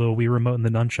to hold the Wii remote in the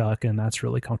nunchuck, and that's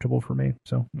really comfortable for me.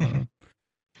 So.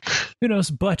 Who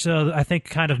knows? But I think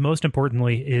kind of most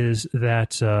importantly is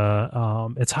that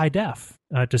it's high def.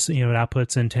 Just it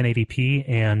outputs in 1080p,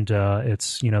 and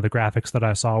it's the graphics that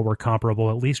I saw were comparable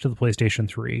at least to the PlayStation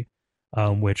 3,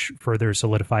 which further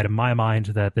solidified in my mind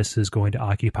that this is going to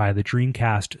occupy the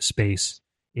Dreamcast space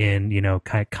in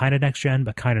kind of next gen,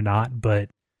 but kind of not. But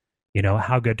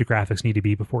how good do graphics need to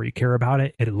be before you care about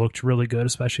it? It looked really good,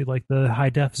 especially like the high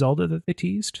def Zelda that they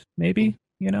teased. Maybe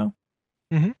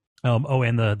Mm-hmm.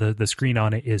 And the screen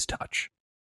on it is touch.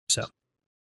 So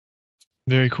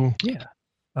very cool. Yeah.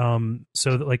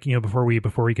 So like, before we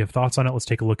give thoughts on it, let's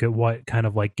take a look at what kind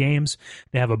of like games.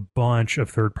 They have a bunch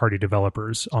of third-party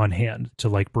developers on hand to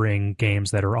like bring games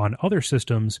that are on other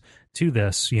systems to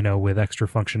this, with extra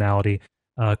functionality.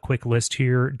 Quick list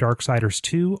here: Darksiders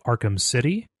 2, Arkham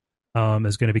City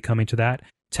is going to be coming to that.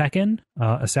 Tekken,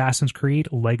 Assassin's Creed,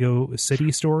 Lego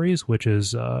City Stories, which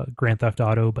is Grand Theft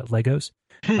Auto but Legos.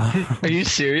 Are you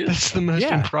serious? That's the most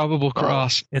improbable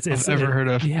cross I've ever heard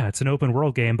of. Yeah, it's an open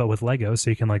world game, but with Legos,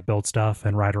 so you can like build stuff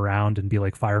and ride around and be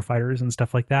like firefighters and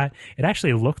stuff like that. It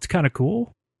actually looked kind of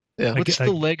cool. Yeah. What's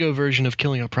the Lego version of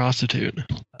killing a prostitute?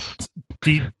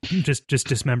 Just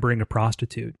dismembering a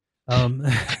prostitute. But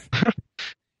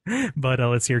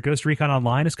let's see here. Ghost Recon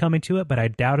Online is coming to it, but I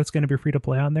doubt it's going to be free to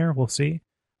play on there. We'll see.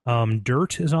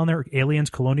 Dirt is on there.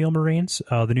 Aliens Colonial Marines,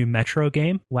 the new Metro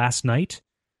game last night.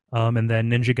 And then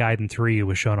Ninja Gaiden 3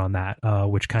 was shown on that,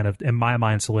 which kind of, in my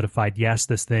mind, solidified, yes,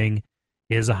 this thing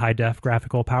is a high-def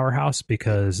graphical powerhouse,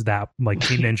 because that, like,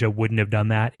 Team Ninja wouldn't have done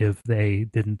that if they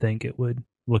didn't think it would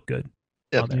look good.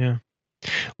 Yeah.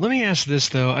 Let me ask this,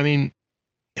 though. I mean,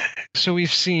 so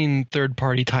we've seen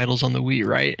third-party titles on the Wii,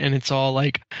 right? And it's all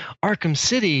like Arkham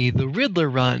City, the Riddler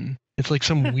run. It's like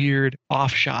some weird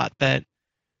offshot that,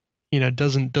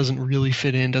 doesn't really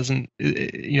fit in,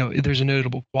 there's a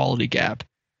notable quality gap.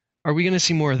 Are we going to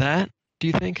see more of that, do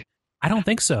you think? I don't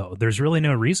think so. There's really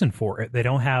no reason for it. They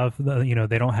don't have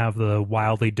the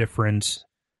wildly different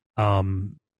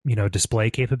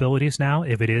display capabilities now.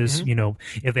 If it is,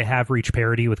 if they have reached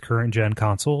parity with current gen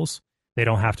consoles, they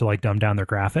don't have to like dumb down their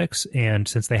graphics. And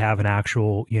since they have an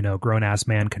actual, grown ass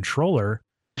man controller,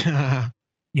 they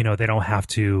don't have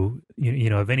to,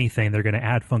 if anything, they're going to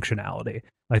add functionality.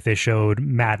 Like they showed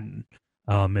Madden,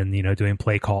 and doing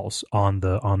play calls on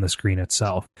the screen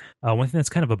itself. One thing that's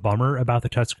kind of a bummer about the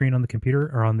touchscreen on the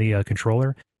computer or on the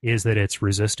controller is that it's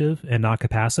resistive and not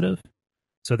capacitive.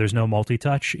 So there's no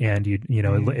multi-touch, and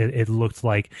it looked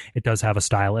like it does have a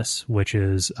stylus, which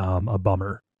is a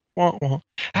bummer. Well,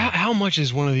 how much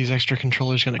is one of these extra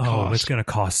controllers going to cost? Oh, it's going to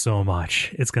cost so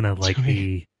much. It's going to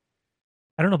be.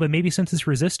 I don't know, but maybe since it's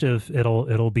resistive,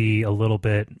 it'll be a little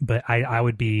bit. But I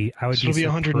would be it'll be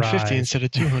 150 instead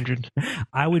of 200.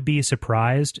 I would be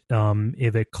surprised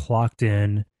if it clocked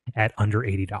in at under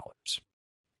 $80.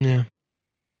 Yeah.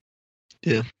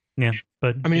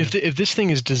 But I mean, if this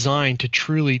thing is designed to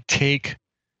truly take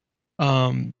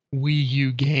Wii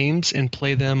U games and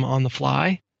play them on the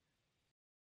fly,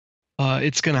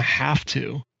 it's going to have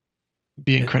to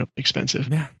be incredibly expensive.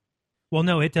 Yeah. Well,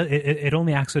 no, it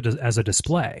only acts as a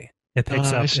display. It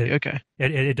picks up. Okay.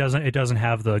 It doesn't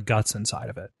have the guts inside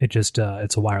of it. It just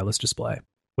it's a wireless display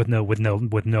with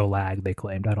no lag. They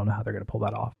claimed. I don't know how they're going to pull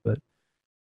that off, but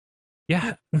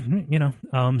yeah,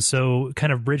 so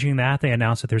kind of bridging that, they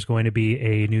announced that there's going to be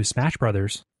a new Smash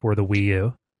Brothers for the Wii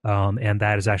U, and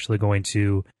that is actually going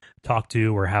to talk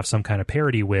to or have some kind of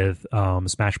parity with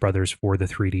Smash Brothers for the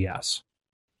 3DS.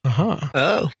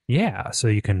 Oh, yeah. So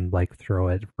you can like throw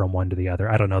it from one to the other.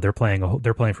 I don't know. They're playing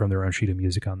from their own sheet of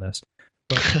music on this.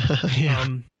 But,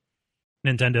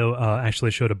 Nintendo actually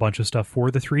showed a bunch of stuff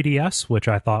for the 3DS, which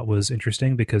I thought was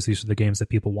interesting because these are the games that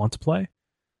people want to play.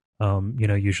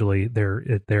 Usually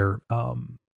their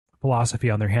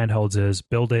philosophy on their handhelds is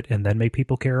build it and then make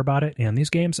people care about it. And these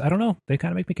games, I don't know, they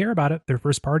kind of make me care about it. They're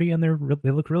first party and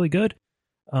they look really good.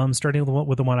 Starting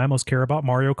with the one I most care about,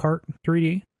 Mario Kart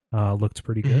 3D. looked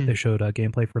pretty good. They showed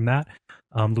gameplay from that.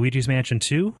 Luigi's Mansion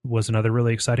 2 was another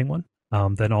really exciting one.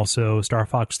 Then also Star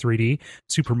Fox 3D,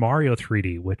 Super Mario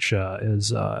 3D, which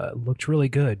looked really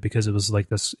good because it was like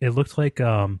this. It looked like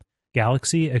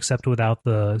Galaxy except without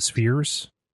the spheres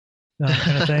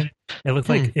kind of thing. It looked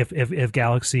like if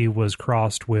Galaxy was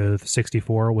crossed with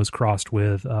 64, was crossed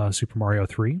with Super Mario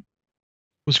 3.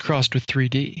 Was crossed with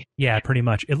 3D. Yeah, pretty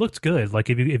much. It looked good. Like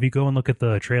if you go and look at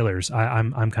the trailers,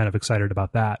 I'm kind of excited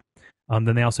about that.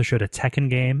 Then they also showed a Tekken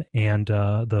game and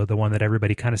the one that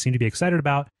everybody kind of seemed to be excited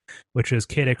about, which is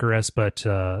Kid Icarus, but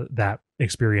that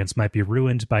experience might be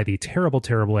ruined by the terrible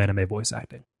anime voice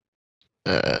acting.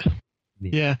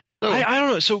 Yeah. I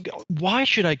don't know. So why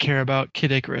should I care about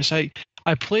Kid Icarus? I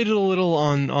played it a little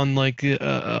on like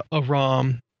a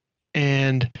ROM,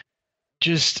 and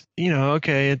just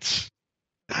okay, it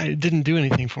didn't do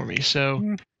anything for me.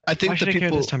 So I think why should the people I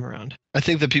care this time around? I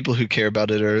think the people who care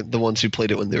about it are the ones who played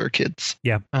it when they were kids.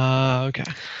 Yeah. Okay.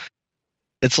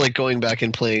 It's like going back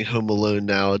and playing Home Alone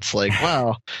now. It's like,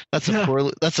 wow, that's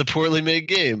a poorly made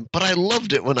game, but I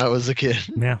loved it when I was a kid.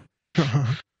 Yeah.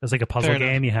 It was like a puzzle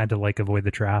game. You had to like avoid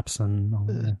the traps and all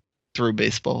that. Throw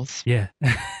baseballs. Yeah.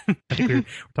 I think we're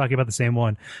talking about the same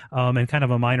one. And kind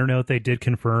of a minor note, they did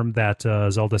confirm that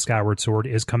Zelda Skyward Sword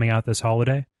is coming out this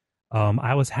holiday.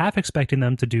 I was half expecting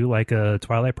them to do like a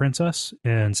Twilight Princess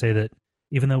and say that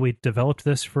even though we developed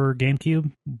this for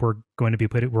GameCube,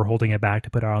 we're holding it back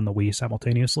to put it on the Wii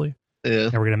simultaneously. Yeah.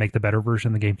 And we're going to make the better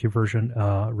version, the GameCube version,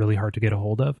 really hard to get a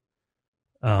hold of.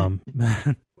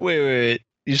 Wait.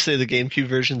 You say the GameCube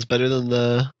version's better than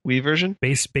the Wii version?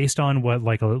 Based on what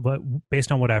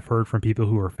I've heard from people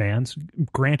who are fans.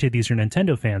 Granted, these are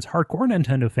Nintendo fans, hardcore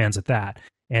Nintendo fans at that,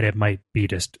 and it might be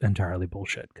just entirely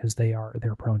bullshit because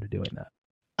they're prone to doing that.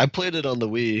 I played it on the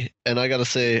Wii, and I gotta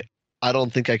say, I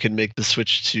don't think I could make the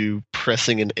switch to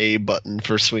pressing an A button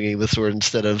for swinging the sword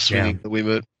instead of swinging the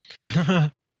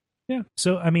Wiimote. Yeah.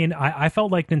 So, I mean, I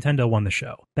felt like Nintendo won the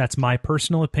show. That's my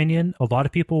personal opinion. A lot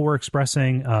of people were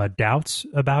expressing doubts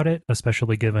about it,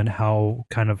 especially given how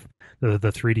kind of the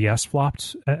 3DS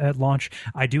flopped at launch.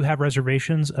 I do have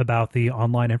reservations about the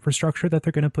online infrastructure that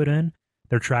they're going to put in.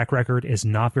 Their track record is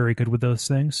not very good with those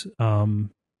things.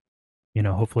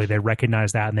 Hopefully they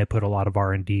recognize that and they put a lot of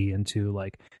R&D into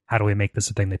like, how do we make this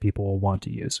a thing that people will want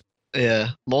to use?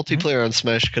 Yeah. Multiplayer on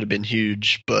Smash could have been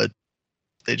huge, but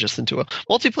they just into a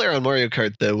multiplayer on Mario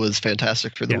Kart though was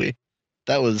fantastic for the Wii.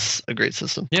 That was a great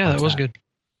system. Yeah, that was good.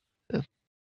 Yeah.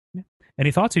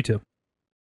 Any thoughts, you two?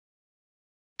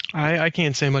 I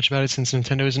can't say much about it since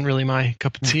Nintendo isn't really my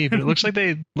cup of tea, but it looks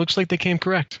like they came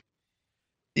correct.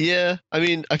 Yeah, I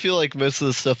mean, I feel like most of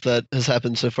the stuff that has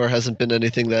happened so far hasn't been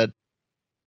anything that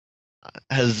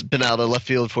has been out of left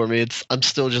field for me. I'm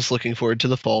still just looking forward to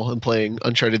the fall and playing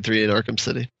Uncharted 3 in Arkham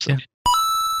City. So. Yeah.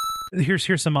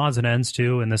 Here's some odds and ends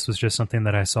too, and this was just something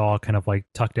that I saw kind of like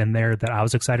tucked in there that I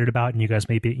was excited about, and you guys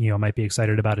might be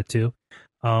excited about it too.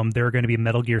 There are going to be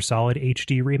Metal Gear Solid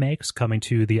HD remakes coming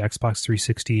to the Xbox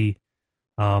 360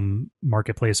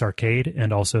 Marketplace Arcade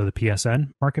and also the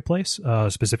PSN Marketplace,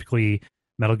 specifically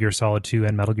Metal Gear Solid 2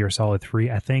 and Metal Gear Solid 3.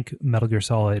 I think Metal Gear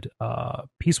Solid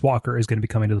Peace Walker is going to be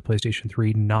coming to the PlayStation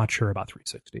 3. Not sure about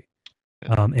 360.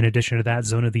 In addition to that,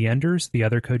 Zone of the Enders, the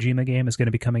other Kojima game, is going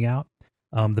to be coming out.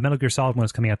 The Metal Gear Solid one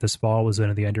is coming out this fall, with Zone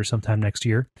of the Enders sometime next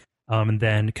year. And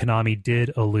then Konami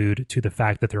did allude to the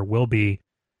fact that there will be,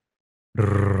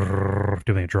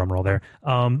 doing a drum roll there,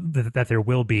 that there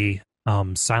will be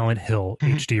Silent Hill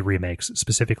HD remakes,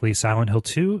 specifically Silent Hill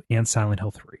 2 and Silent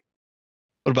Hill 3.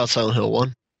 What about Silent Hill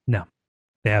 1? No,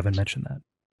 they haven't mentioned that.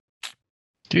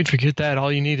 Dude, forget that.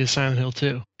 All you need is Silent Hill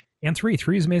 2. And 3.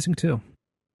 3 is amazing too.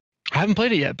 I haven't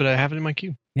played it yet, but I have it in my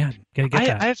queue. Yeah, gotta get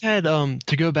that. I've had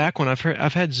to go back when I've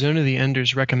had Zone of the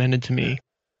Enders recommended to me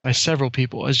by several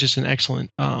people as just an excellent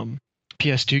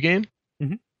PS2 game.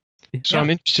 Mm-hmm. So I'm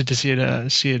interested to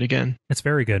see it again. It's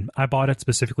very good. I bought it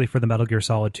specifically for the Metal Gear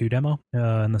Solid 2 demo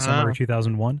in the summer of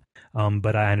 2001,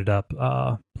 but I ended up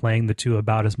playing the two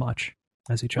about as much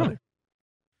as each other.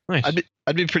 Nice.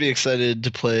 I'd be pretty excited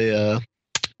to play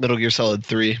Metal Gear Solid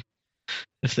 3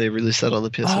 if they release that on the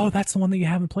PS. Oh, that's the one that you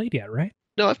haven't played yet, right?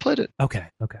 No, I've played it. Okay.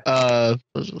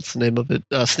 What's the name of it?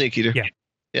 Snake Eater.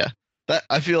 Yeah. That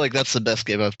I feel like that's the best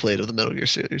game I've played of the Metal Gear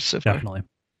series so far. Definitely.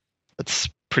 That's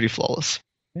pretty flawless.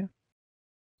 Yeah.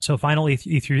 So finally,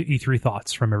 E3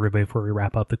 thoughts from everybody before we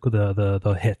wrap up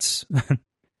the hits.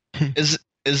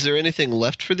 Is there anything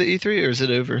left for the E3 or is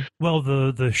it over? Well,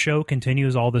 the show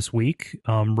continues all this week.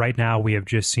 Right now, we have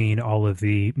just seen all of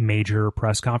the major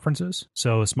press conferences.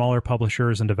 So smaller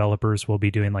publishers and developers will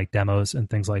be doing like demos and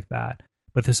things like that.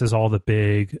 But this is all the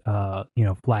big,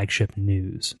 flagship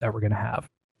news that we're going to have.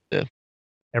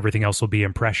 everything else will be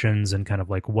impressions and kind of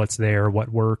like what's there, what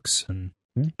works, and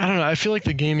I don't know. I feel like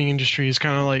the gaming industry is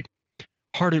kind of like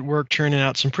hard at work churning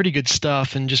out some pretty good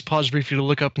stuff, and just pause briefly to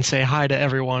look up and say hi to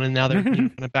everyone, and now they're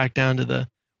kind of back down to the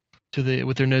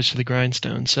with their nose to the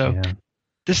grindstone. So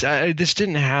this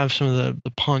didn't have some of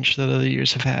the punch that other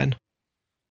years have had.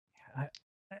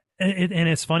 And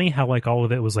it's funny how like all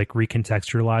of it was like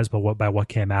recontextualized by what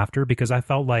came after, because I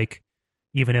felt like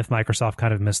even if Microsoft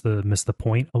kind of missed the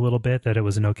point a little bit, that it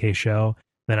was an okay show,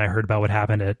 then I heard about what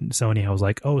happened at Sony. I was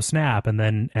like, oh snap, and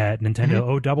then at Nintendo,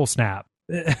 oh double snap.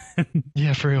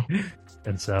 Yeah, for real.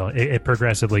 And so it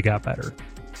progressively got better.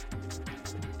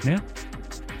 Yeah.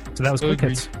 So that was Quick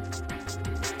Hits.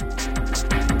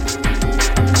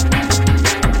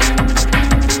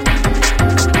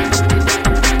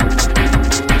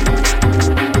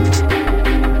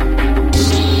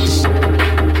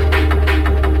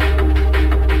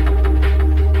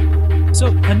 So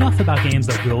enough about games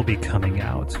that will be coming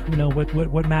out. You know,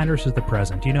 what matters is the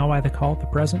present. Do you know why they call it the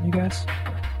present, you guys?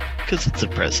 Because it's a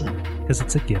present. Because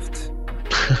it's a gift.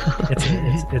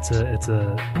 it's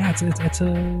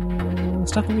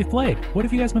stuff that we've played. What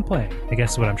have you guys been playing? I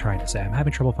guess is what I'm trying to say. I'm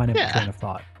having trouble finding a train of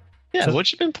thought. Yeah, so,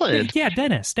 what you been playing? Yeah,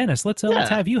 Dennis, let's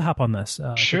have you hop on this.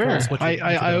 Sure.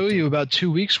 I owe you about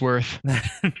 2 weeks worth.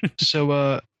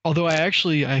 So, although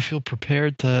I feel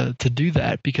prepared to do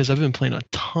that because I've been playing a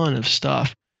ton of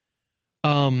stuff.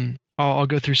 I'll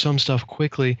go through some stuff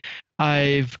quickly.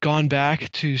 I've gone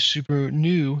back to Super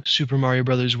Mario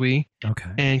Brothers Wii,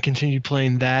 and continued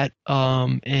playing that.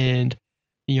 And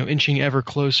inching ever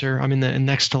closer. I'm in the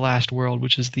next to last world,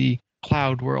 which is the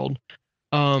Cloud World.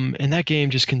 And that game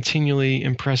just continually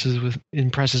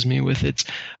impresses me with its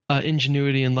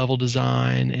ingenuity and level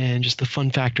design, and just the fun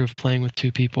factor of playing with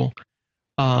two people.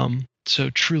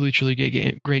 So truly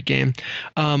great game.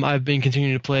 I've been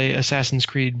continuing to play Assassin's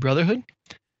Creed Brotherhood,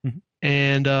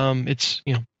 and it's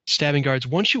stabbing guards.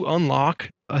 Once you unlock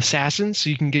assassins, so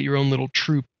you can get your own little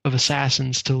troop of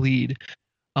assassins to lead,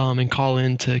 and call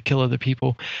in to kill other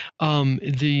people.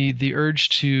 The urge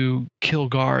to kill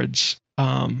guards,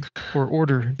 or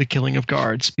order the killing of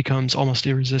guards, becomes almost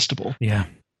irresistible. Yeah.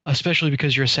 Especially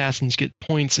because your assassins get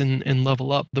points and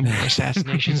level up the more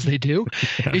assassinations they do.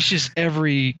 Yeah. It's just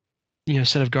every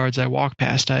set of guards I walk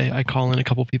past, I call in a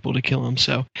couple people to kill them.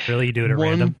 So really, you do it at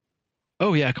random?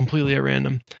 Oh yeah, completely at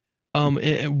random.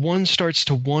 One starts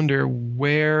to wonder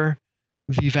where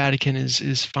the Vatican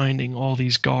is finding all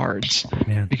these guards,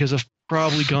 because I've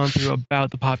probably gone through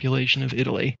about the population of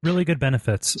Italy. Really good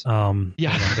benefits. They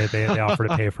offer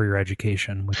to pay for your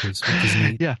education, which is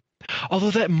neat. Yeah.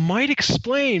 Although that might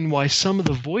explain why some of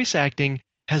the voice acting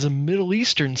has a Middle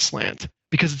Eastern slant,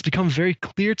 because it's become very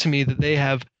clear to me that they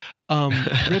have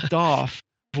ripped off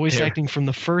voice acting from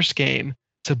the first game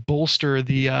to bolster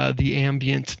the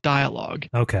ambient dialogue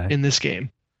in this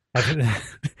game.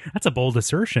 That's a bold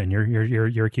assertion.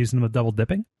 You're accusing them of double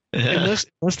dipping? Unless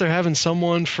they're having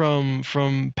someone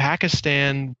from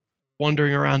Pakistan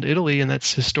wandering around Italy, and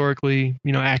that's historically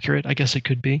accurate. I guess it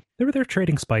could be. They were there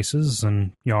trading spices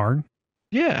and yarn.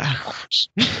 Yeah.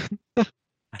 But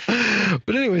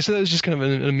anyway, so that was just kind of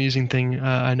an amusing thing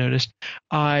I noticed.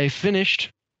 I finished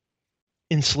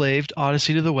Enslaved: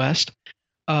 Odyssey to the West.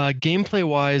 Gameplay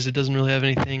wise, it doesn't really have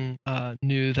anything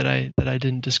new that I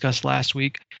didn't discuss last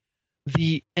week.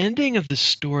 The ending of the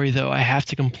story, though, I have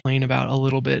to complain about a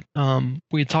little bit.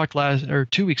 We had talked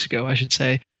 2 weeks ago, I should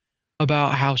say,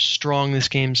 about how strong this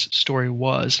game's story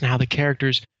was and how the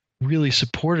characters really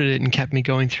supported it and kept me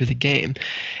going through the game.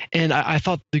 And I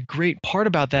thought the great part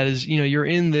about that is, you're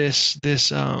in this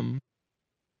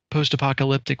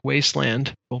post-apocalyptic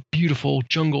wasteland, well, beautiful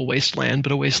jungle wasteland,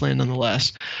 but a wasteland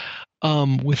nonetheless,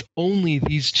 with only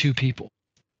these two people,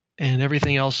 and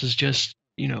everything else is just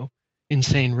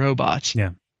insane robots. Yeah.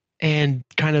 And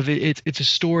kind of it's a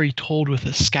story told with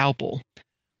a scalpel.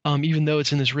 Even though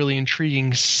it's in this really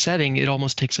intriguing setting, it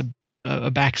almost takes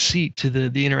a back seat to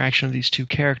the interaction of these two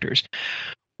characters.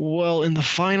 Well, in the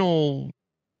final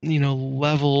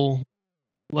level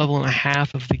and a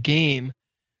half of the game,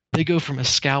 they go from a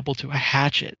scalpel to a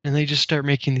hatchet, and they just start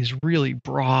making these really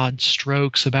broad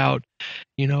strokes about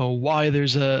why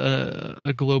there's a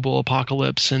global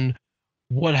apocalypse and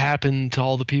what happened to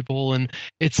all the people. And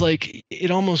it's like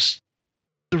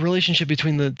the relationship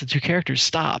between the two characters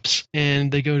stops,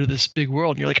 and they go to this big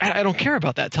world, and you're like, I don't care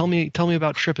about that. Tell me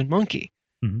about Trip and Monkey.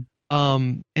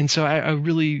 Mm-hmm. And so I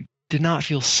really did not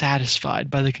feel satisfied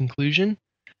by the conclusion.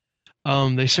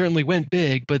 They certainly went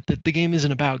big, but the game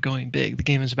isn't about going big. The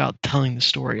game is about telling the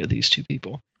story of these two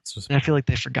people. And I feel like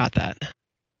they forgot that.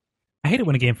 I hate it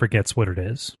when a game forgets what it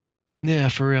is. Yeah,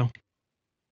 for real.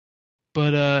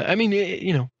 But I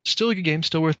mean, still a good game,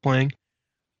 still worth playing.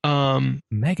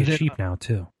 Mega cheap now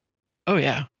too. Oh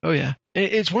yeah.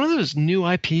 It's one of those new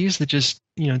IPs that just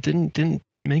didn't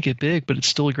make it big, but it's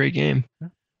still a great game. Yeah.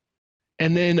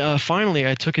 And then finally,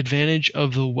 I took advantage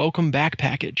of the welcome back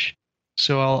package,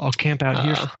 so I'll camp out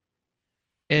here.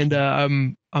 And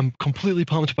I'm completely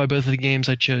pumped by both of the games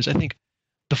I chose. I think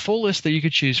the full list that you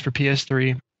could choose for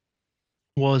PS3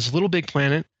 was Little Big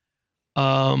Planet.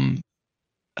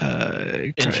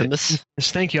 Infamous.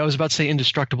 Thank you. I was about to say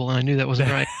Indestructible, and I knew that wasn't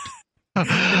right.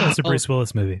 That's a Bruce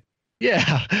Willis movie.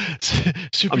 Yeah.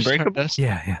 Super Unbreakable? Stardust.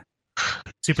 Yeah.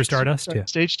 Super Stardust, yeah.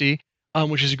 HD,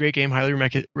 which is a great game. Highly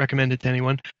recommend it to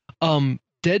anyone.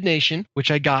 Dead Nation, which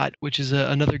I got, which is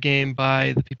another game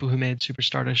by the people who made Super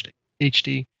Stardust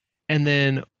HD. And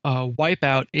then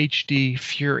Wipeout HD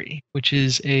Fury, which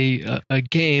is a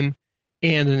game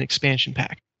and an expansion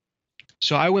pack.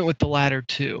 So I went with the latter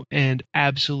two and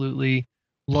absolutely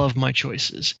love my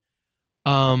choices.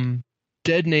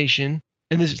 Dead Nation,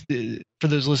 and this for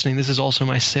those listening, this is also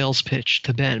my sales pitch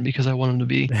to Ben because I want him to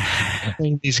be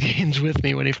playing these games with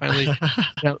me when he finally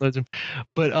downloads them.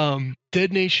 But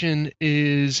Dead Nation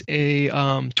is a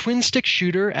twin stick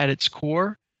shooter at its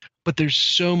core, but there's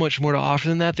so much more to offer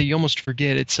than that you almost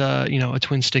forget it's a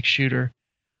twin stick shooter.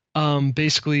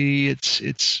 Basically,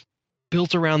 it's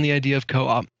built around the idea of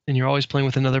co-op, and you're always playing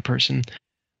with another person,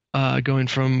 going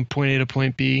from point A to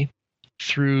point B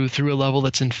through a level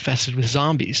that's infested with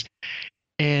zombies.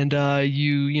 And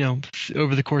you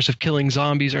over the course of killing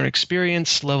zombies, earn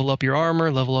experience, level up your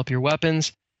armor, level up your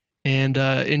weapons, and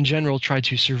in general try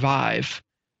to survive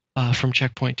from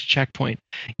checkpoint to checkpoint.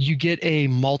 You get a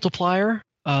multiplier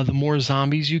the more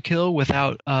zombies you kill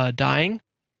without dying.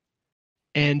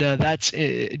 And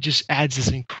it just adds this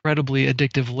incredibly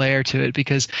addictive layer to it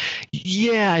because,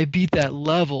 I beat that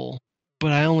level,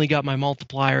 but I only got my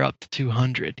multiplier up to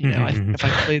 200. If I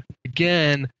played it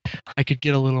again, I could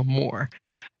get a little more.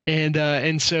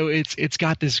 And so it's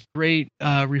got this great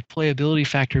replayability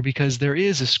factor because there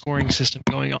is a scoring system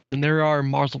going on, and there are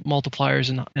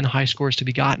multipliers and high scores to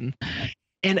be gotten.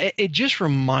 And it just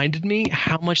reminded me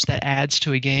how much that adds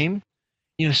to a game.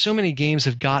 So many games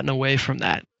have gotten away from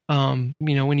that.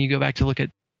 When you go back to look at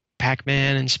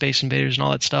Pac-Man and Space Invaders and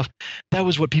all that stuff, that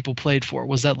was what people played for,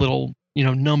 was that little,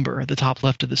 number at the top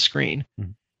left of the screen.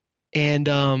 Mm-hmm. And,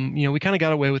 we kind of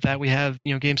got away with that. We have,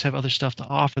 games have other stuff to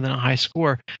offer than a high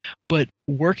score, but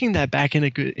working that back in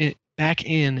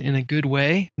a good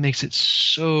way makes it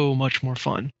so much more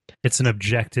fun. It's an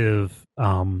objective,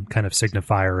 kind of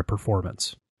signifier of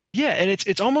performance. Yeah. And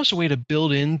it's almost a way to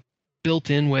built-in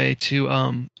way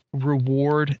to,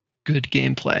 reward good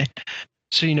gameplay.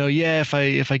 So if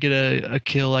I get a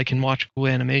kill, I can watch a cool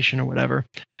animation or whatever,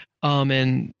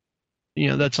 and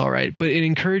that's all right. But it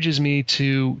encourages me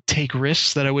to take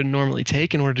risks that I wouldn't normally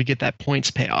take in order to get that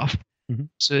points payoff. Mm-hmm.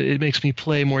 So it makes me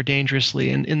play more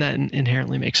dangerously, and that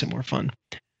inherently makes it more fun.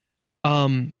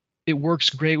 It works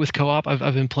great with co-op.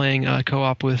 I've been playing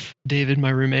co-op with David, my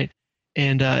roommate,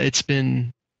 and it's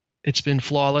been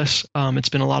flawless. It's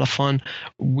been a lot of fun.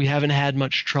 We haven't had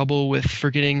much trouble with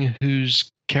forgetting whose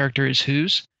character is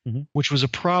whose, mm-hmm. which was a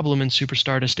problem in Super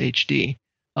Stardust HD.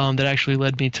 That actually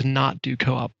led me to not do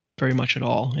co-op very much at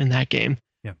all in that game.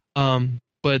 Yeah.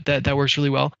 But that works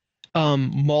really well.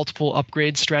 Multiple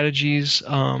upgrade strategies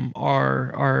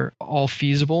are all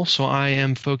feasible. So I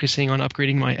am focusing on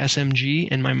upgrading my SMG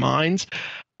and my mines.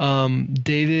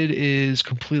 David is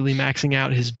completely maxing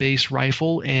out his base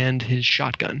rifle and his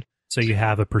shotgun. So you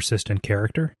have a persistent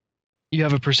character? You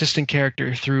have a persistent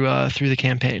character through the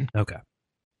campaign. Okay.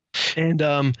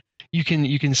 And you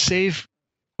can save,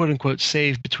 quote unquote,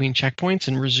 save between checkpoints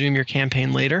and resume your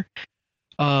campaign later.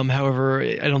 However,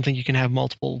 I don't think you can have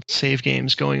multiple save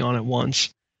games going on at once.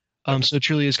 So it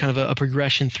truly is kind of a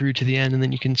progression through to the end, and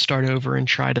then you can start over and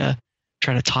try to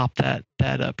top that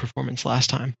performance last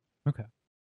time. Okay.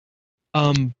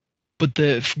 But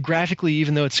graphically,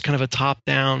 even though it's kind of a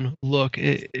top-down look,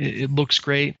 it looks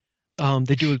great.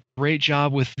 They do a great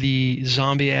job with the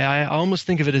zombie AI. I almost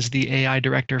think of it as the AI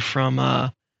director from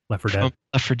Left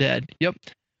 4 Dead. Yep.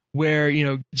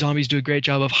 Where, zombies do a great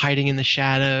job of hiding in the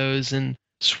shadows and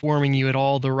swarming you at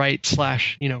all the right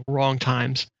 / wrong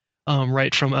times.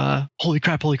 Right from holy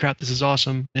crap, this is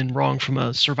awesome, and wrong from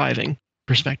a surviving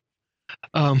perspective.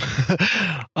 But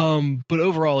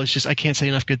overall, it's just I can't say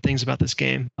enough good things about this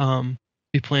game.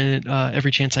 Be playing it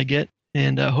every chance I get,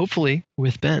 and hopefully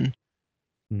with Ben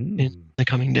in the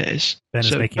coming days. Ben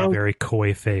is making a very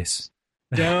coy face.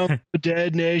 Down the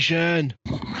Dead Nation.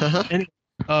 And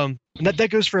that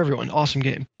goes for everyone. Awesome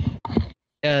game.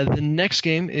 The next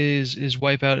game is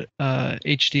Wipeout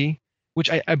HD, which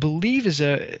I believe is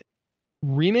a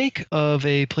remake of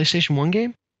a PlayStation 1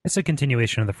 game. It's a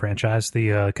continuation of the franchise,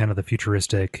 the kind of the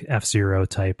futuristic F-Zero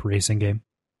type racing game.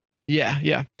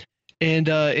 Yeah. And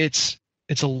it's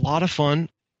a lot of fun.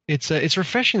 It's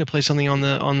refreshing to play something on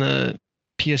the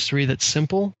PS3 that's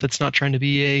simple, that's not trying to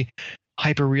be a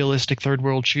hyper realistic third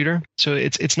world shooter. So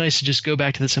it's nice to just go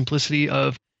back to the simplicity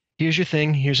of here's your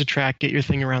thing, here's a track, get your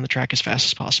thing around the track as fast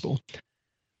as possible.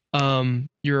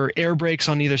 Your air brakes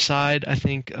on either side, I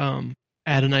think,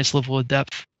 add a nice level of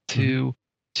depth to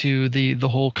the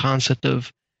whole concept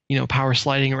of power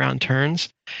sliding around turns.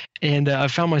 And I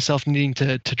found myself needing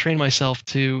to train myself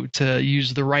to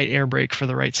use the right air brake for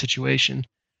the right situation.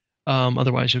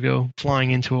 Otherwise, you'll go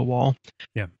flying into a wall.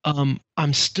 Yeah.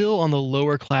 I'm still on the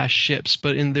lower class ships,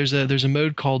 but there's a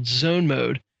mode called Zone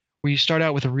Mode where you start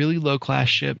out with a really low class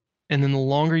ship, and then the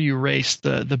longer you race,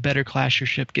 the better class your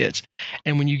ship gets.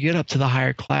 And when you get up to the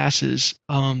higher classes,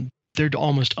 they're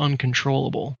almost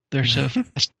uncontrollable. They're so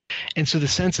fast, and so the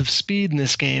sense of speed in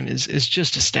this game is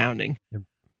just astounding.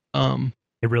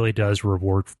 It really does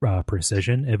reward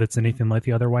precision if it's anything like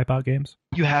the other Wipeout games.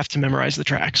 You have to memorize the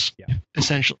tracks. Yeah.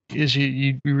 Essentially,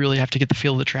 you really have to get the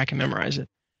feel of the track and memorize it,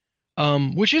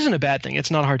 which isn't a bad thing. It's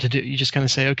not hard to do. You just kind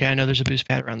of say, okay, I know there's a boost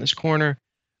pad around this corner,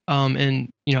 and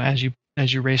as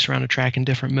you race around a track in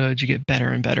different modes, you get better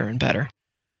and better and better.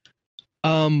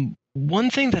 One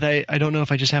thing that I don't know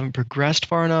if I just haven't progressed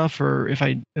far enough, or if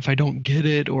I don't get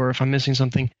it, or if I'm missing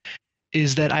something,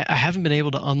 is that I haven't been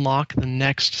able to unlock the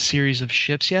next series of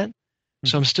ships yet.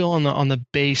 So I'm still on the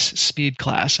base speed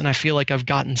class, and I feel like I've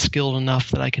gotten skilled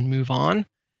enough that I can move on,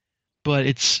 but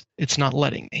it's not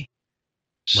letting me.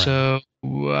 Right. So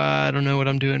I don't know what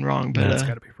I'm doing wrong, but that's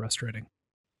got to be frustrating.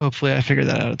 Hopefully I figure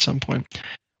that out at some point.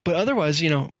 But otherwise,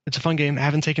 it's a fun game. I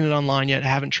haven't taken it online yet. I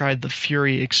haven't tried the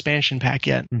Fury expansion pack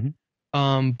yet.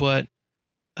 But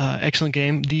excellent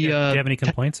game. Do you have any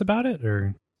complaints about it,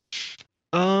 or?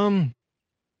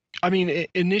 I mean,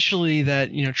 initially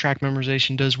that track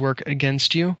memorization does work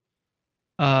against you,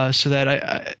 so that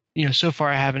I so far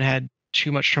I haven't had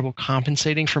too much trouble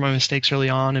compensating for my mistakes early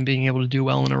on and being able to do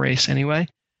well in a race anyway.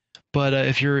 But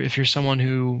if you're someone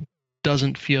who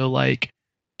doesn't feel like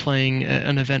playing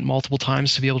an event multiple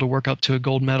times to be able to work up to a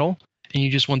gold medal, and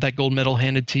you just want that gold medal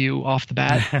handed to you off the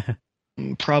bat,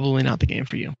 probably not the game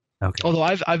for you. Okay. Although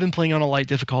I've been playing on a light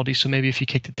difficulty, so maybe if you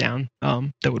kicked it down,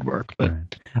 that would work. But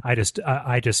right.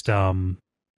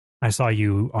 I saw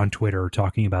you on Twitter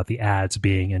talking about the ads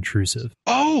being intrusive.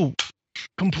 Oh,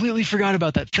 completely forgot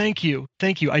about that. Thank you.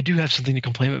 I do have something to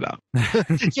complain about.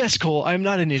 Yes, Cole, I'm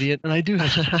not an idiot, and I do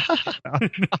have.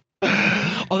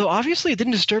 Although obviously it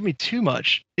didn't disturb me too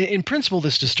much. In principle,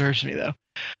 this disturbs me though.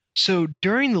 So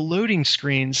during the loading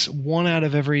screens, 1 out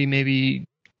of every maybe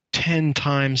 10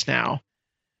 times now,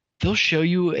 they'll show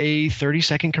you a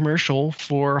 30-second commercial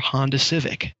for Honda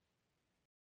Civic.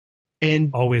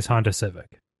 And always Honda Civic.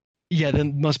 Yeah, that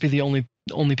must be the only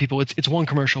people. It's one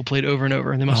commercial played over and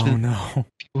over, and they must be people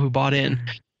who bought in.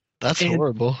 That's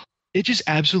horrible. It just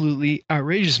absolutely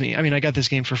outrages me. I mean, I got this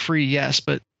game for free, yes,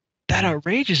 but that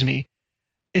outrages me,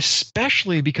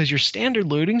 especially because your standard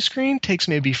loading screen takes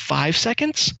maybe 5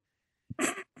 seconds.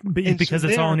 Because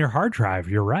it's all on your hard drive.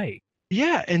 You're right.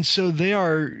 Yeah, and so they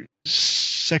are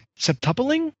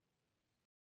septupling?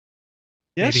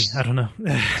 Yes? Maybe. I don't know.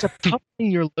 Septupling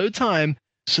your load time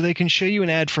so they can show you an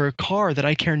ad for a car that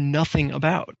I care nothing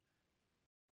about.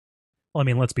 Well, I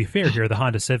mean, let's be fair here. The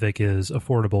Honda Civic is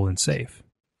affordable and safe.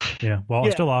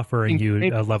 While still offering you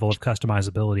a level of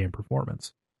customizability and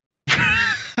performance.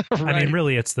 Right. I mean,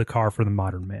 really, it's the car for the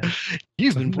modern man.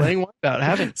 You've been playing Wipeout,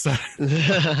 haven't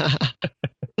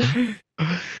you?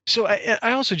 So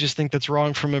I also just think that's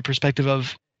wrong from a perspective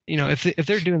of, if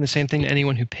they're doing the same thing to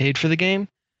anyone who paid for the game,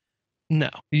 no,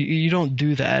 you don't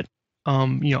do that.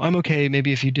 I'm okay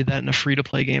maybe if you did that in a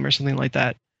free-to-play game or something like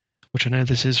that, which I know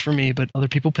this is for me, but other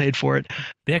people paid for it.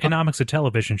 The economics of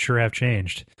television sure have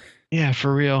changed. Yeah,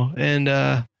 for real.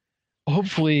 And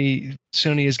hopefully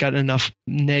Sony has gotten enough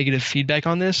negative feedback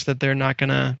on this that they're not going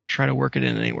to try to work it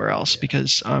in anywhere else,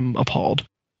 because I'm appalled.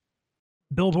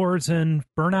 Billboards and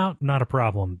Burnout, not a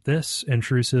problem. This,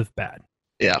 intrusive, bad.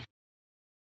 Yeah.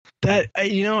 That, I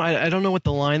don't know what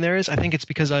the line there is. I think it's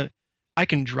because I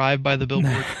can drive by the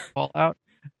billboard and fall out.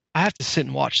 I have to sit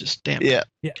and watch this damn thing.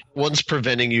 Yeah. One's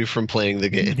preventing you from playing the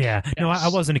game. Yeah. Yes. No, I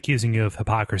wasn't accusing you of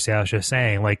hypocrisy. I was just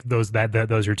saying, like, those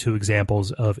are two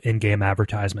examples of in-game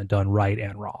advertisement done right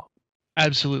and wrong.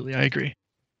 Absolutely, I agree.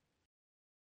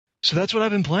 So that's what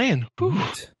I've been playing.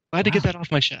 Right. I had to get that off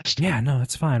my chest. Yeah, no,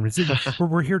 that's fine.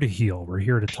 We're here to heal. We're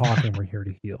here to talk, and we're here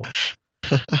to heal.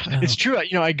 It's true.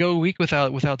 I go a week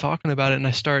without talking about it, and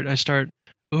I start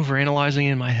overanalyzing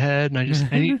in my head, and I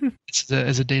need it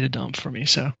as a data dump for me.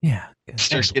 So yeah,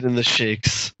 start getting the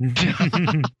shakes.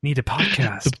 Need a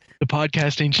podcast. The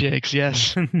podcasting shakes,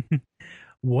 yes.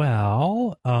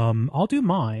 Well, I'll do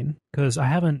mine because I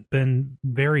haven't been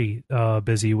very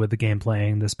busy with the game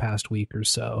playing this past week or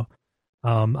so.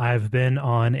 I've been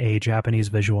on a Japanese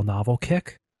visual novel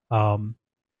kick,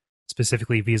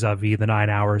 specifically vis-a-vis the 9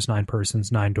 Hours, 9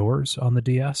 Persons, 9 Doors on the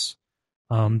DS.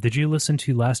 Did you listen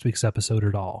to last week's episode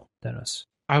at all, Dennis?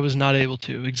 I was not able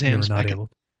to. Exams. You were not able.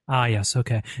 Ah, yes.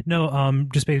 Okay. No.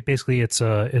 Just basically, it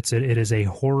is a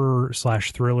horror /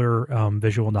 thriller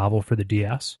visual novel for the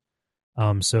DS.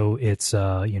 So it's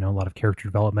a lot of character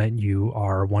development. You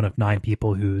are one of 9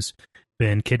 people who's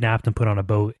been kidnapped and put on a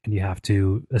boat, and you have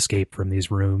to escape from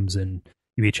these rooms, and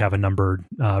you each have a numbered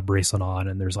bracelet on,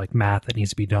 and there's like math that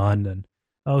needs to be done, and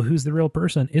who's the real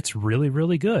person? It's really,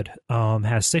 really good.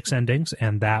 Has 6 endings,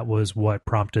 and that was what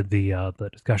prompted the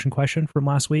discussion question from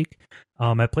last week.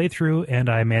 I played through, and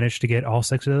I managed to get all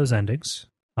 6 of those endings.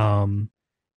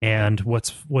 And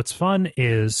what's fun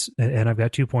is, and I've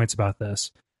got 2 points about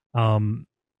this.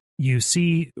 You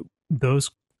see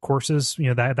those courses,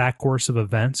 that course of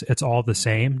events, it's all the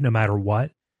same no matter what.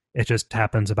 It just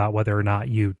happens about whether or not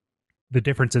the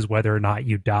difference is whether or not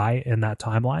you die in that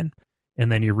timeline,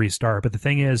 and then you restart. But the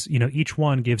thing is, each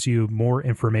one gives you more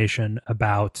information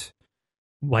about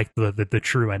like the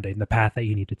true ending, the path that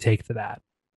you need to take to that.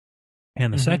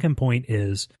 And the second point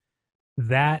is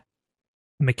that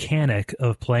mechanic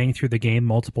of playing through the game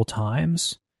multiple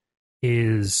times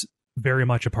is very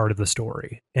much a part of the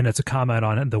story, and it's a comment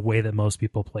on the way that most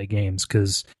people play games,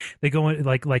 because they go in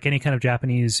like any kind of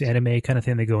Japanese anime kind of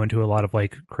thing. They go into a lot of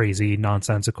like crazy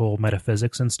nonsensical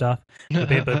metaphysics and stuff,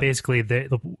 but basically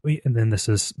and then this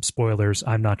is spoilers,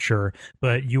 I'm not sure,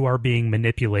 but you are being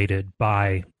manipulated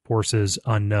by forces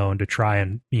unknown to try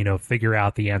and figure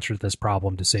out the answer to this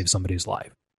problem to save somebody's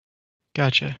life.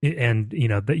 Gotcha. And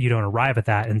that you don't arrive at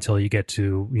that until you get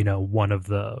to one of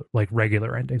the like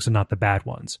regular endings and not the bad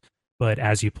ones. But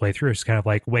as you play through, it's kind of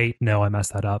like, wait, no, I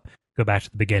messed that up. Go back to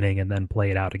the beginning and then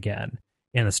play it out again.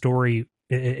 And the story,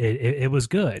 it was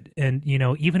good. And,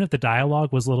 even if the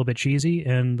dialogue was a little bit cheesy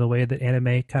in the way that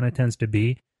anime kind of tends to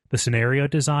be, the scenario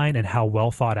design and how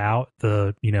well thought out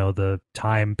the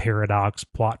time paradox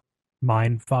plot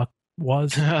mindfuck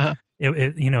was. There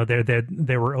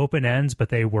were open ends, but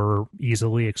they were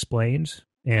easily explained,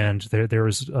 and there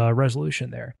was a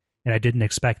resolution there. And I didn't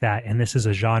expect that. And this is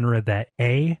a genre that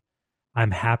A,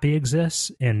 I'm happy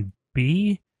exists, and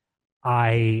B,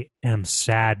 I am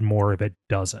sad more if it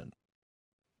doesn't.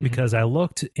 Because I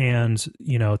looked and,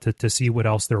 to see what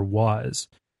else there was.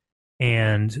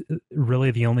 And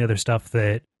really the only other stuff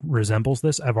that resembles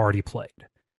this, I've already played.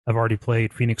 I've already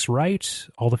played Phoenix Wright,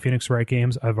 all the Phoenix Wright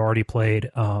games. I've already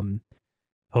played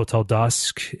Hotel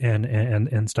Dusk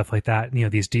and stuff like that.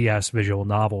 These DS visual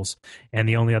novels, and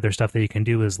the only other stuff that you can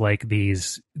do is like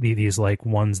these like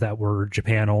ones that were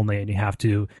Japan only, and you have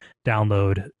to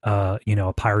download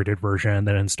a pirated version and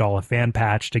then install a fan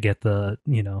patch to get the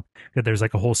there's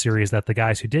like a whole series that the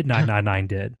guys who did 999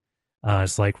 did.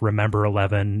 It's like Remember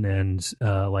 11 and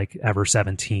like Ever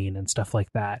 17 and stuff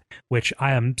like that, which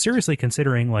I am seriously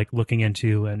considering like looking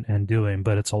into and doing,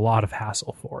 but it's a lot of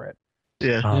hassle for it.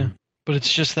 Yeah. But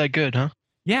it's just that good, huh?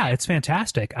 Yeah, it's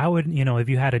fantastic. I would, if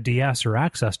you had a DS or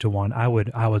access to one, I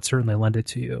would certainly lend it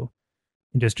to you.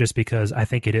 Just because I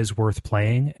think it is worth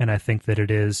playing, and I think that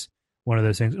it is one of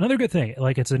those things. Another good thing,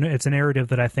 like it's a narrative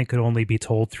that I think could only be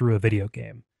told through a video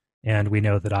game, and we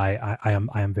know that I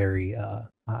am very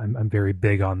I'm very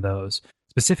big on those,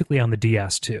 specifically on the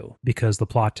DS too, because the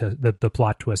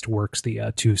plot twist works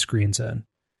the 2 screens in,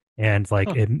 and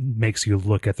like it makes you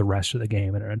look at the rest of the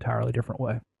game in an entirely different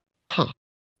way. Huh.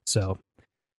 So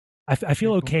I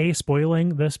feel okay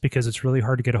spoiling this because it's really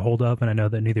hard to get a hold of, and I know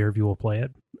that neither of you will play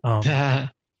it.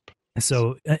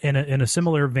 So in a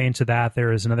similar vein to that,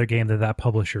 there is another game that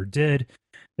publisher did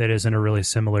that is in a really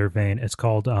similar vein. It's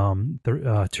called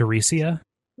Teresia,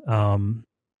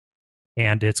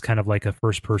 and it's kind of like a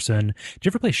first person. Did you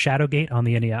ever play Shadowgate on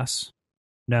the NES?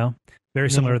 No? Very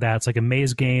similar to that. It's like a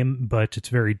maze game, but it's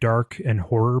very dark and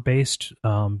horror based.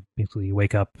 Basically, you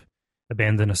wake up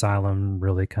abandoned asylum,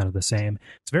 really kind of the same.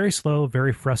 It's very slow,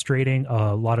 very frustrating,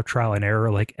 a lot of trial and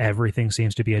error. Like everything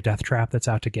seems to be a death trap that's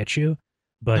out to get you.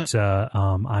 But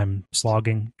I'm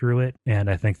slogging through it, and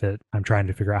I think that I'm trying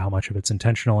to figure out how much of it's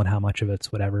intentional and how much of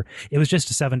it's whatever. It was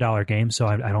just a $7 game, so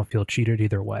I don't feel cheated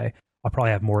either way. I'll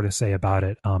probably have more to say about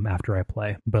it after I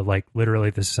play. But like literally,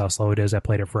 this is how slow it is. I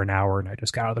played it for an hour, and I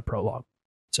just got out of the prologue.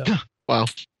 So wow,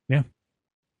 yeah,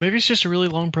 maybe it's just a really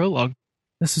long prologue.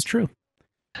 This is true.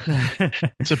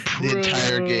 It's a The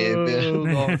entire game,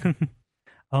 yeah.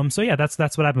 prologue. So yeah,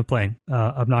 that's what I've been playing.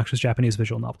 Obnoxious Japanese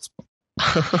visual novels.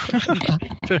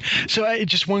 So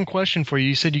just one question for you.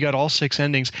 You said you got all 6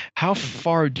 endings. How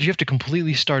far did you have to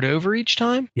completely start over each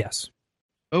time? Yes.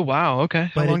 Oh wow,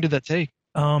 okay. How But long did that take?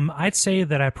 I'd say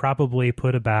that I probably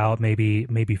put about maybe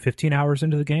 15 hours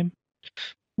into the game.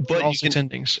 But all you 6 can,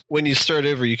 endings. when you start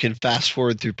over, you can fast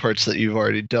forward through parts that you've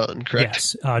already done,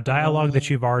 correct? Yes. Dialogue that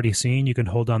you've already seen, you can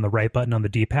hold down the right button on the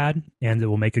D-pad, and it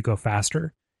will make it go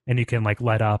faster. And you can like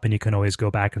let up, and you can always go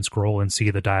back and scroll and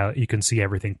see the dial. You can see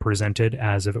everything presented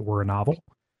as if it were a novel.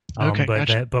 Okay, but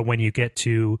gotcha. but when you get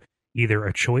to either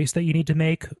a choice that you need to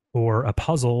make, or a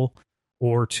puzzle,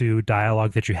 or to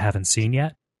dialogue that you haven't seen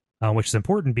yet, which is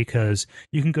important because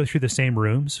you can go through the same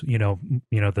rooms.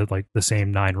 The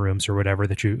same 9 rooms or whatever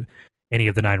that you. Any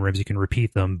of the 9 rooms, you can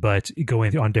repeat them, but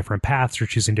going on different paths or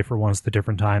choosing different ones at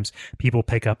different times, people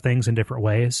pick up things in different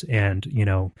ways, and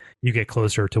you get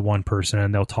closer to one person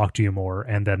and they'll talk to you more,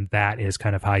 and then that is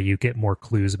kind of how you get more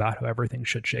clues about how everything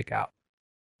should shake out.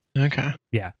 Okay.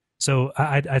 Yeah. So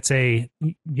I'd say,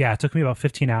 yeah, it took me about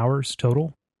 15 hours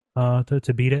total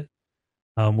to beat it,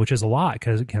 which is a lot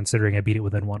considering I beat it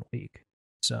within 1 week.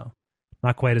 So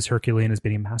not quite as Herculean as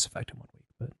beating Mass Effect in 1 week,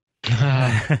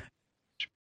 but.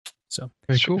 So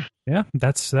very cool. Yeah,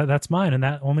 that's mine, and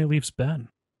that only leaves Ben.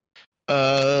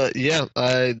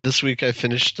 This week I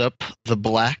finished up The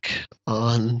Black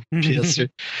on PS3.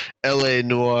 L.A.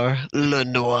 Noire, Le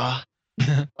Noir.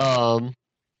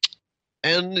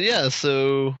 And yeah,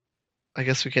 so I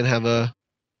guess I can have a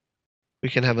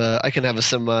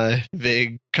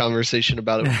semi-vague conversation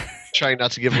about it, trying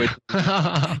not to give away.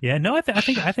 Yeah, no, I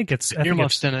think it's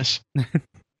earmuffs, Dennis.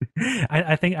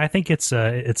 I think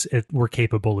we're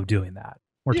capable of doing that.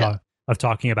 We're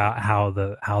talking about how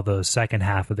the second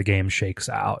half of the game shakes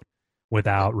out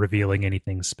without revealing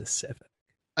anything specific.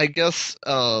 I guess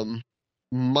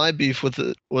my beef with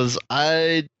it was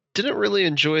I didn't really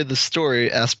enjoy the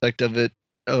story aspect of it,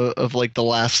 of like the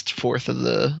last fourth of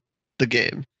the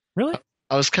game. Really?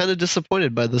 I was kind of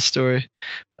disappointed by the story.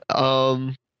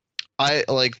 I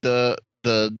like the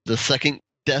second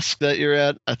desk that you're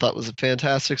at. I thought was a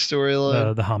fantastic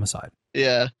storyline. The homicide.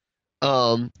 Yeah.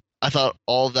 I thought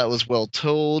all of that was well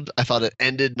told. I thought it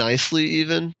ended nicely,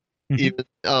 even.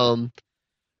 And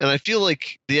I feel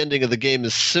like the ending of the game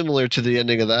is similar to the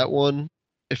ending of that one,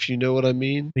 if you know what I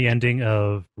mean. The ending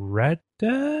of Red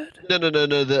Dead? No.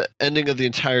 The ending of the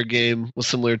entire game was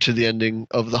similar to the ending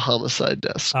of the homicide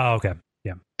desk. Oh, okay.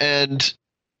 Yeah. And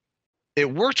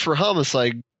it worked for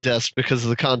homicide desk because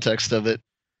of the context of it.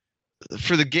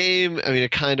 For the game, I mean, it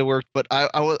kind of worked, but I,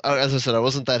 as I said, I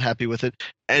wasn't that happy with it.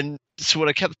 And so what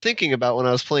I kept thinking about when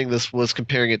I was playing this was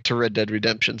comparing it to Red Dead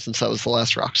Redemption, since that was the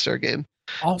last Rockstar game.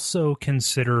 Also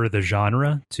consider the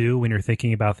genre too when you're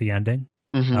thinking about the ending.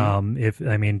 Mm-hmm. If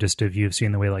you've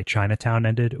seen the way like Chinatown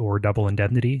ended or Double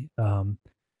Indemnity. I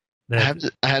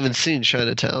haven't seen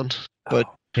Chinatown, but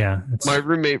yeah, my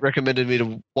roommate recommended me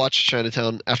to watch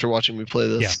Chinatown after watching me play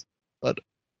this. Yeah. But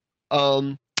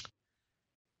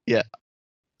yeah.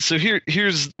 So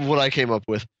here's what I came up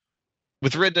with.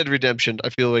 With Red Dead Redemption, I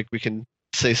feel like we can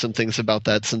say some things about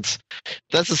that, since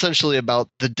that's essentially about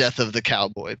the death of the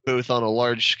cowboy, both on a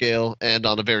large scale and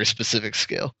on a very specific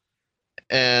scale.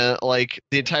 And like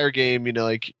the entire game,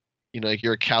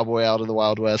 you're a cowboy out in the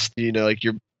Wild West. You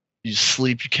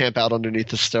sleep, you camp out underneath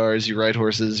the stars, you ride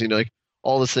horses, like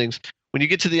all those things. When you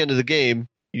get to the end of the game,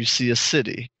 you see a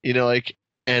city,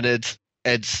 and it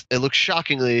looks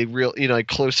shockingly real, like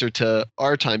closer to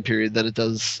our time period than it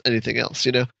does anything else,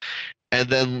 And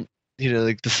then,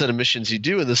 like the set of missions you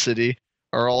do in the city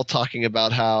are all talking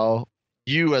about how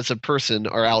you as a person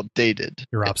are outdated.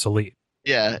 You're obsolete.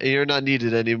 Yeah, you're not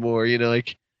needed anymore,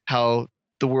 like how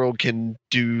the world can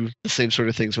do the same sort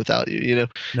of things without you,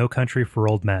 No country for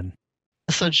old men.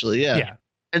 Essentially, yeah. Yeah.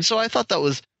 And so I thought that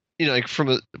was, like from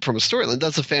a storyline,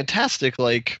 that's a fantastic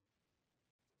like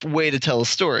way to tell a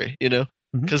story,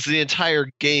 because the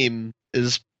entire game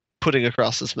is putting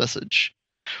across this message.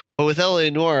 But with L.A.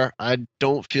 Noire, I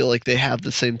don't feel like they have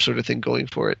the same sort of thing going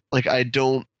for it. Like I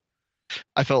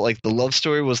felt like the love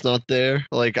story was not there.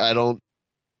 Like I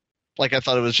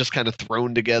thought it was just kind of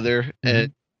thrown together,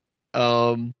 and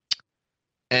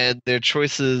their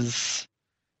choices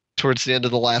towards the end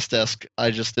of the last desk,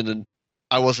 I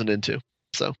wasn't into.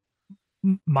 So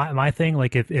my thing,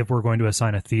 like if we're going to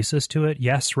assign a thesis to it,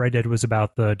 yes, Red Dead was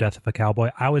about the death of a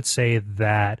cowboy. I would say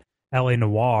that L.A.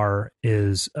 Noire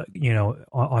is,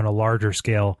 on a larger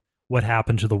scale, what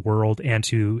happened to the world and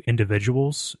to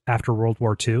individuals after World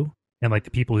War II. and like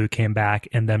the people who came back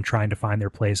and them trying to find their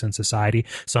place in society.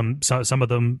 Some of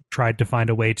them tried to find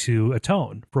a way to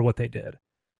atone for what they did.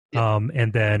 Yeah.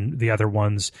 And then the other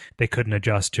ones, they couldn't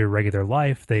adjust to regular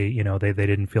life. They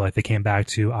didn't feel like they came back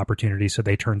to opportunity, so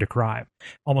they turned to crime.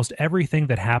 Almost everything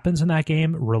that happens in that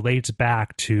game relates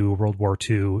back to World War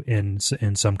II in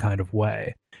some kind of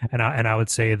way. And I would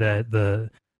say that the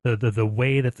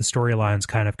way that the storylines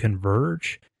kind of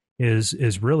converge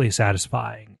is really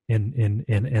satisfying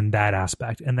in that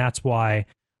aspect, and that's why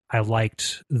I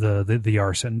liked the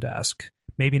arson desk.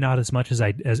 Maybe not as much as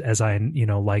I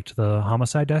liked the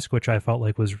homicide desk, which I felt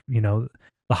like was the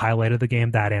highlight of the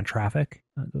game. That and traffic.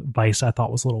 Vice I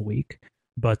thought was a little weak,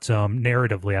 but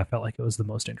narratively I felt like it was the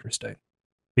most interesting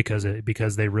because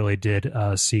they really did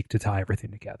seek to tie everything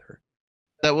together.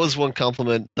 That was one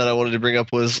compliment that I wanted to bring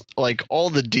up, was like all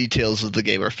the details of the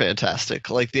game are fantastic.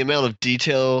 Like the amount of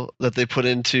detail that they put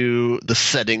into the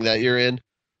setting that you're in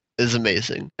is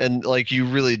amazing, and like you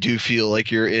really do feel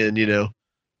like you're in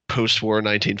post-war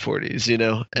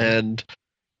 1940s, and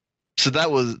so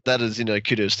that is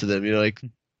kudos to them. Like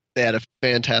they had a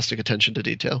fantastic attention to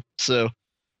detail. So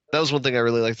that was one thing I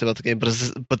really liked about the game.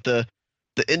 But the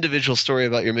individual story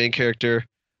about your main character,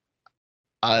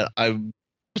 I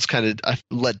was kind of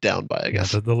let down by, I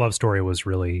guess. Yeah, the love story was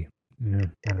really.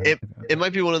 It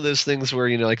might be one of those things where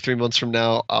like 3 months from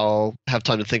now I'll have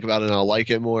time to think about it and I'll like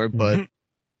it more, but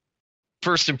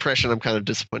first impression I'm kind of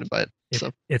disappointed by it.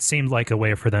 It seemed like a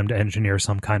way for them to engineer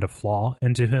some kind of flaw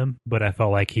into him, but I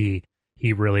felt like he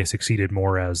really succeeded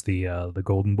more as the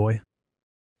golden boy.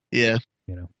 Yeah.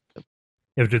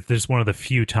 It was just one of the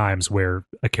few times where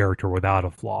a character without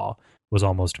a flaw was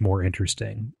almost more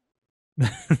interesting.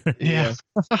 Yeah.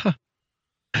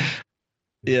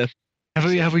 Yeah.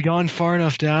 Have we gone far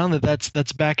enough down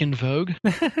that's back in vogue?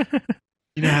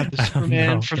 Have the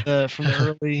Superman from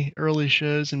the early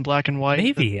shows in black and white.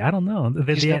 Maybe, I don't know.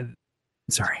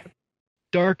 Sorry.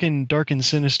 Dark and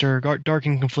sinister, dark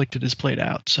and conflicted is played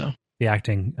out. So the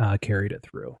acting carried it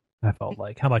through. I felt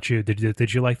like. How about you?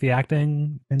 Did you like the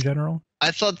acting in general?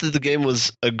 I thought that the game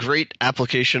was a great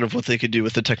application of what they could do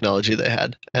with the technology they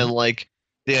had, and like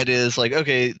the idea is like,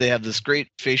 okay, they have this great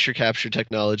facial capture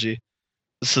technology,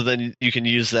 so then you can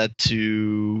use that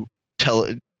to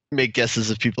make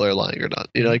guesses if people are lying or not.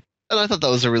 And I thought that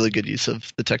was a really good use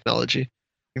of the technology.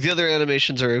 The other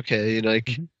animations are okay,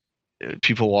 like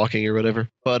people walking or whatever.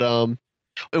 But and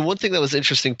one thing that was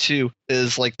interesting too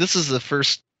is like this is the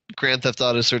first Grand Theft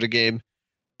Auto sort of game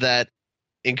that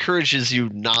encourages you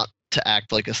not to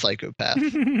act like a psychopath.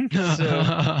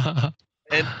 So,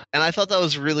 and I thought that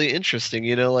was really interesting.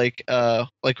 Like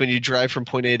when you drive from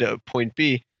point A to point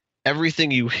B,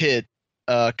 everything you hit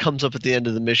comes up at the end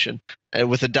of the mission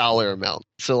with a dollar amount.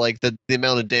 So like the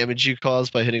amount of damage you cause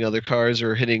by hitting other cars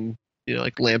or hitting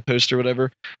like lampposts or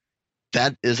whatever,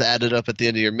 that is added up at the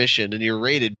end of your mission, and you're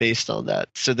rated based on that.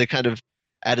 So they kind of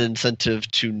add an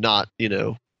incentive to not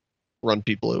run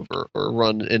people over or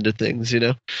run into things,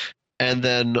 and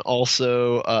then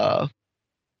also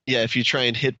if you try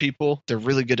and hit people, they're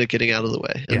really good at getting out of the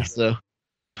way. And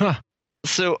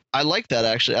so I like that,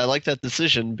 actually. I like that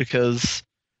decision because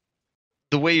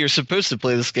the way you're supposed to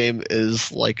play this game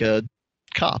is like a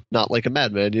cop, not like a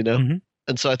madman,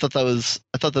 And so I thought that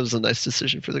was a nice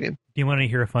decision for the game. Do you want to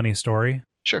hear a funny story?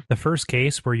 Sure. The first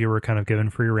case where you were kind of given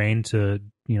free reign to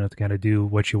to kind of do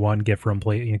what you want and get from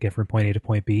point A to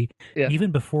point B. Yeah.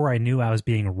 Even before I knew I was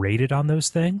being rated on those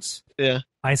things. Yeah.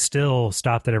 I still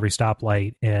stopped at every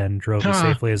stoplight and drove as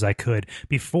safely as I could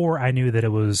before I knew that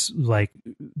it was like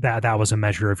that was a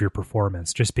measure of your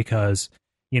performance, just because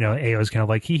A was kind of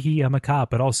like, I'm a cop,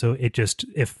 but also it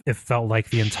felt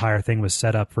like the entire thing was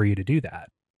set up for you to do that.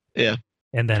 Yeah.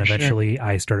 And then eventually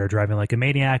I started driving like a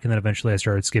maniac, and then eventually I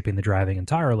started skipping the driving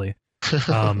entirely.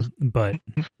 But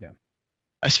yeah.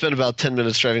 I spent about 10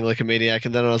 minutes driving like a maniac,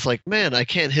 and then I was like, man, I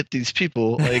can't hit these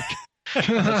people. Like, all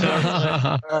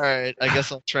right, I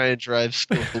guess I'll try and drive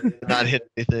skillfully and not hit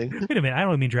anything. Wait a minute, I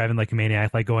don't mean driving like a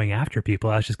maniac, like going after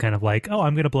people. I was just kind of like,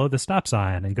 I'm going to blow the stop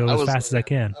sign and go as fast as I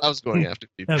can. I was going after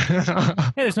people. Okay.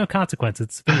 Hey, there's no consequence.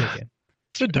 It's a video game.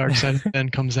 The dark side of Ben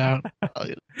comes out.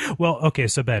 Well, okay,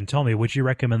 so Ben, tell me, would you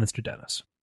recommend this to Dennis?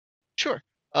 Sure.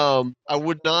 I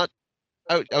would not.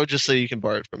 I would just say you can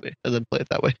borrow it from me and then play it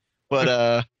that way.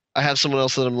 But I have someone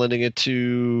else that I'm lending it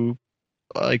to,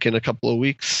 like in a couple of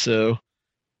weeks. So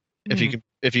if you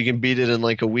can beat it in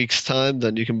like a week's time,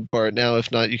 then you can borrow it now.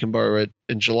 If not, you can borrow it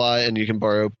in July, and you can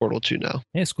borrow Portal 2 now.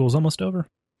 Hey, school's almost over.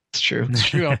 It's true. It's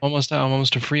true. I'm almost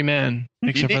a free man,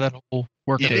 except for that whole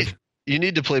work day. You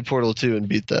need to play Portal 2 and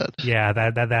beat that. Yeah,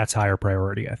 that's higher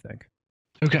priority, I think.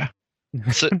 Okay.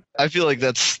 So I feel like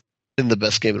it's in the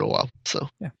best game in a while. So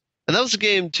yeah. And that was a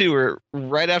game too where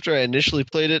right after I initially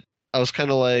played it, I was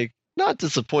kind of like not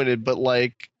disappointed, but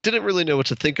like didn't really know what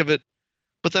to think of it.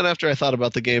 But then after I thought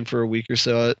about the game for a week or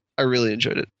so, I really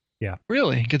enjoyed it. Yeah,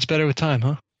 really, it gets better with time,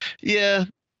 huh? Yeah,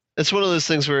 it's one of those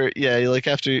things where like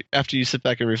after you sit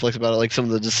back and reflect about it, like some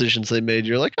of the decisions they made,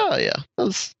 you're like, oh yeah, that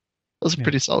was a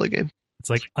pretty solid game. It's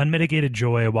like unmitigated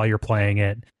joy while you're playing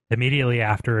it. Immediately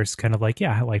after, it's kind of like,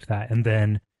 yeah, I liked that, and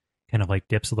then kind of like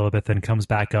dips a little bit, then comes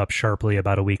back up sharply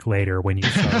about a week later when you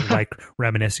start like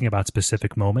reminiscing about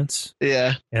specific moments.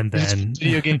 Yeah. And then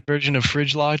video game version of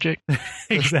Fridge Logic.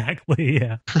 Exactly.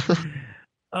 Yeah.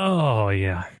 Oh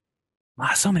yeah.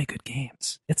 So many good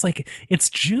games. It's like it's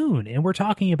June and we're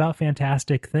talking about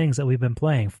fantastic things that we've been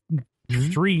playing.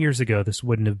 3 years ago, this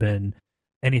wouldn't have been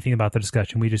anything about the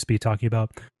discussion. We'd just be talking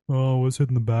about, what's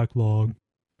hitting the backlog.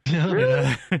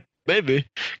 Really? Maybe.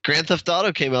 Grand Theft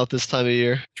Auto came out this time of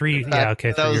year. 3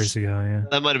 years ago, yeah.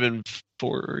 That might have been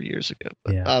 4 years ago,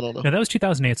 but yeah. I don't know. No, that was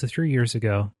 2008, so 3 years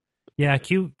ago. Yeah,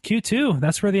 Q2,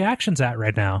 that's where the action's at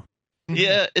right now.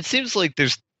 Yeah, it seems like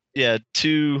there's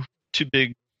two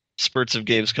big spurts of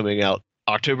games coming out.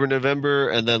 October, November,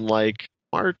 and then like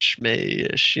March,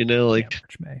 May-ish,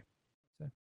 March, May.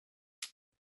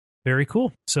 Very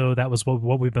cool. So that was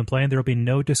what we've been playing. There will be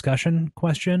no discussion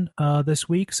question this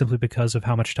week, simply because of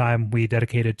how much time we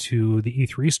dedicated to the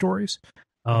E3 stories.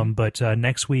 But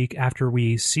next week, after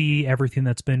we see everything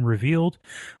that's been revealed,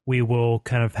 we will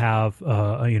kind of have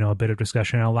a bit of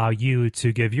discussion and allow you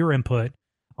to give your input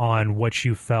on what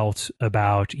you felt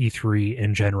about E3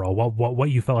 in general.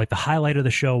 What you felt like the highlight of the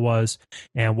show was,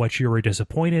 and what you were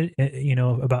disappointed,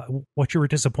 about what you were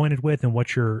disappointed with, and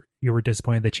what you were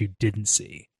disappointed that you didn't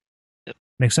see. Yep.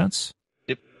 Make sense?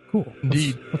 Yep. Cool.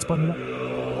 Indeed. Let's button it up.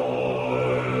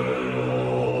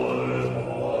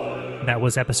 That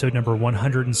was episode number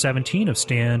 117 of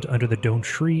Stand Under the Don't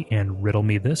Tree and Riddle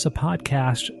Me This, a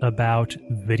podcast about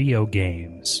video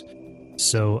games.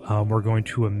 So we're going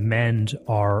to amend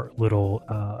our little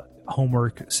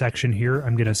homework section here.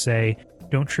 I'm going to say,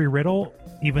 Don't Tree Riddle,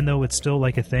 even though it's still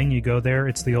like a thing, you go there,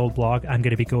 it's the old blog. I'm going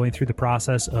to be going through the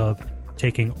process of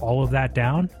taking all of that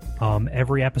down.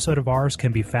 Every episode of ours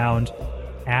can be found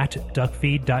at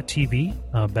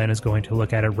duckfeed.tv. Ben is going to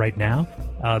look at it right now.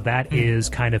 That is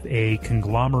kind of a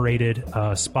conglomerated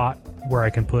spot where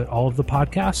I can put all of the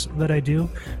podcasts that I do.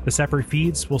 The separate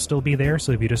feeds will still be there,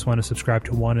 so if you just want to subscribe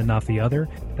to one and not the other,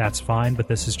 that's fine, but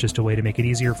this is just a way to make it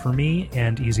easier for me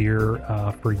and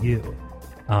easier for you.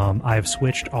 I've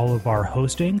switched all of our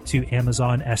hosting to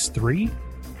Amazon S3,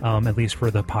 at least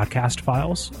for the podcast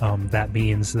files. That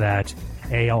means that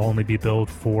A, I'll only be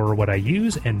billed for what I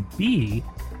use, and B,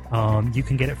 you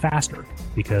can get it faster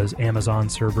because Amazon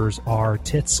servers are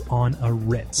tits on a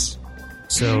Ritz.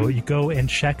 So you go and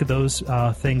check those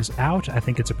things out. I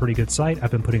think it's a pretty good site.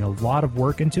 I've been putting a lot of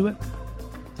work into it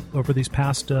over these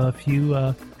past few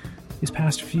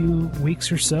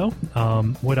weeks or so.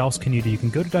 What else can you do? You can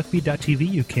go to duckfeed.tv.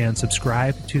 You can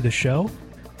subscribe to the show.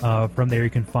 From there, you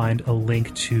can find a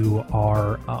link to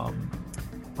our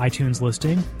iTunes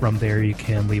listing. From there, you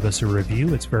can leave us a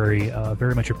review. It's very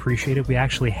much appreciated. We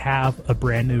actually have a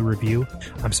brand new review.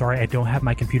 I'm sorry, I don't have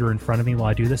my computer in front of me while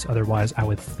I do this. Otherwise, I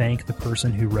would thank the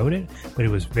person who wrote it. But it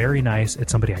was very nice.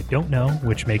 It's somebody I don't know,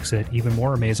 which makes it even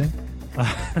more amazing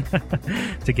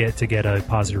to get a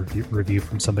positive review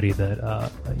from somebody that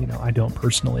I don't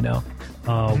personally know.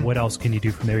 What else can you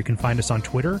do from there? You can find us on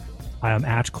Twitter. I am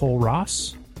at Cole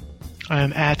Ross. I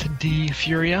am at D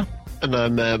Furia. And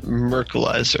I'm at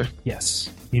Merkleizer.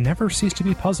 Yes. You never cease to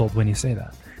be puzzled when you say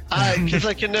that. Because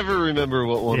I can never remember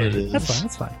what one it is.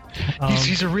 That's fine.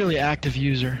 He's a really active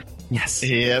user. Yes.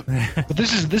 Yep. But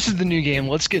this is the new game.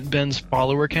 Let's get Ben's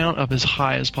follower count up as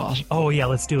high as possible. Oh yeah,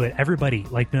 let's do it. Everybody,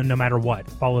 like no matter what,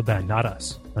 follow Ben, not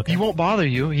us. Okay. He won't bother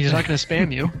you. He's not going to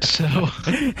spam you. So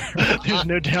there's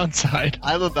no downside.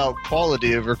 I'm about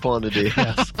quality over quantity.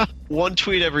 Yes. One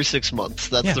tweet every 6 months.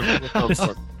 That's the rule of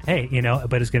thumb. Hey,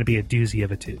 but it's going to be a doozy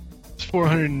of a tweet. It's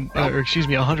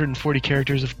 140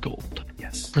 characters of gold.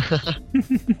 Yes.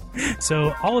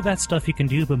 So all of that stuff you can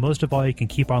do, but most of all, you can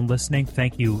keep on listening.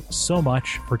 Thank you so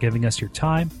much for giving us your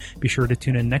time. Be sure to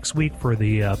tune in next week for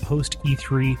the post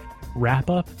E3 wrap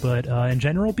up. But in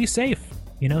general, be safe.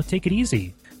 Take it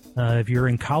easy. If you're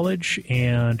in college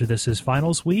and this is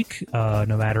finals week,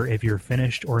 no matter if you're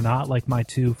finished or not, like my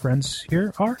two friends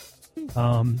here are,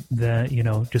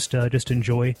 then just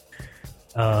enjoy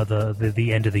the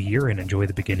end of the year and enjoy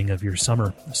the beginning of your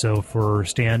summer. So for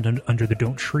Stand Under the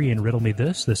Don't Tree and Riddle Me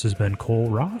This has been Cole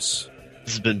Ross.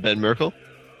 This has been Ben Merkel.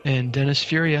 And Dennis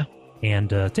Furia. And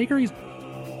take her easy.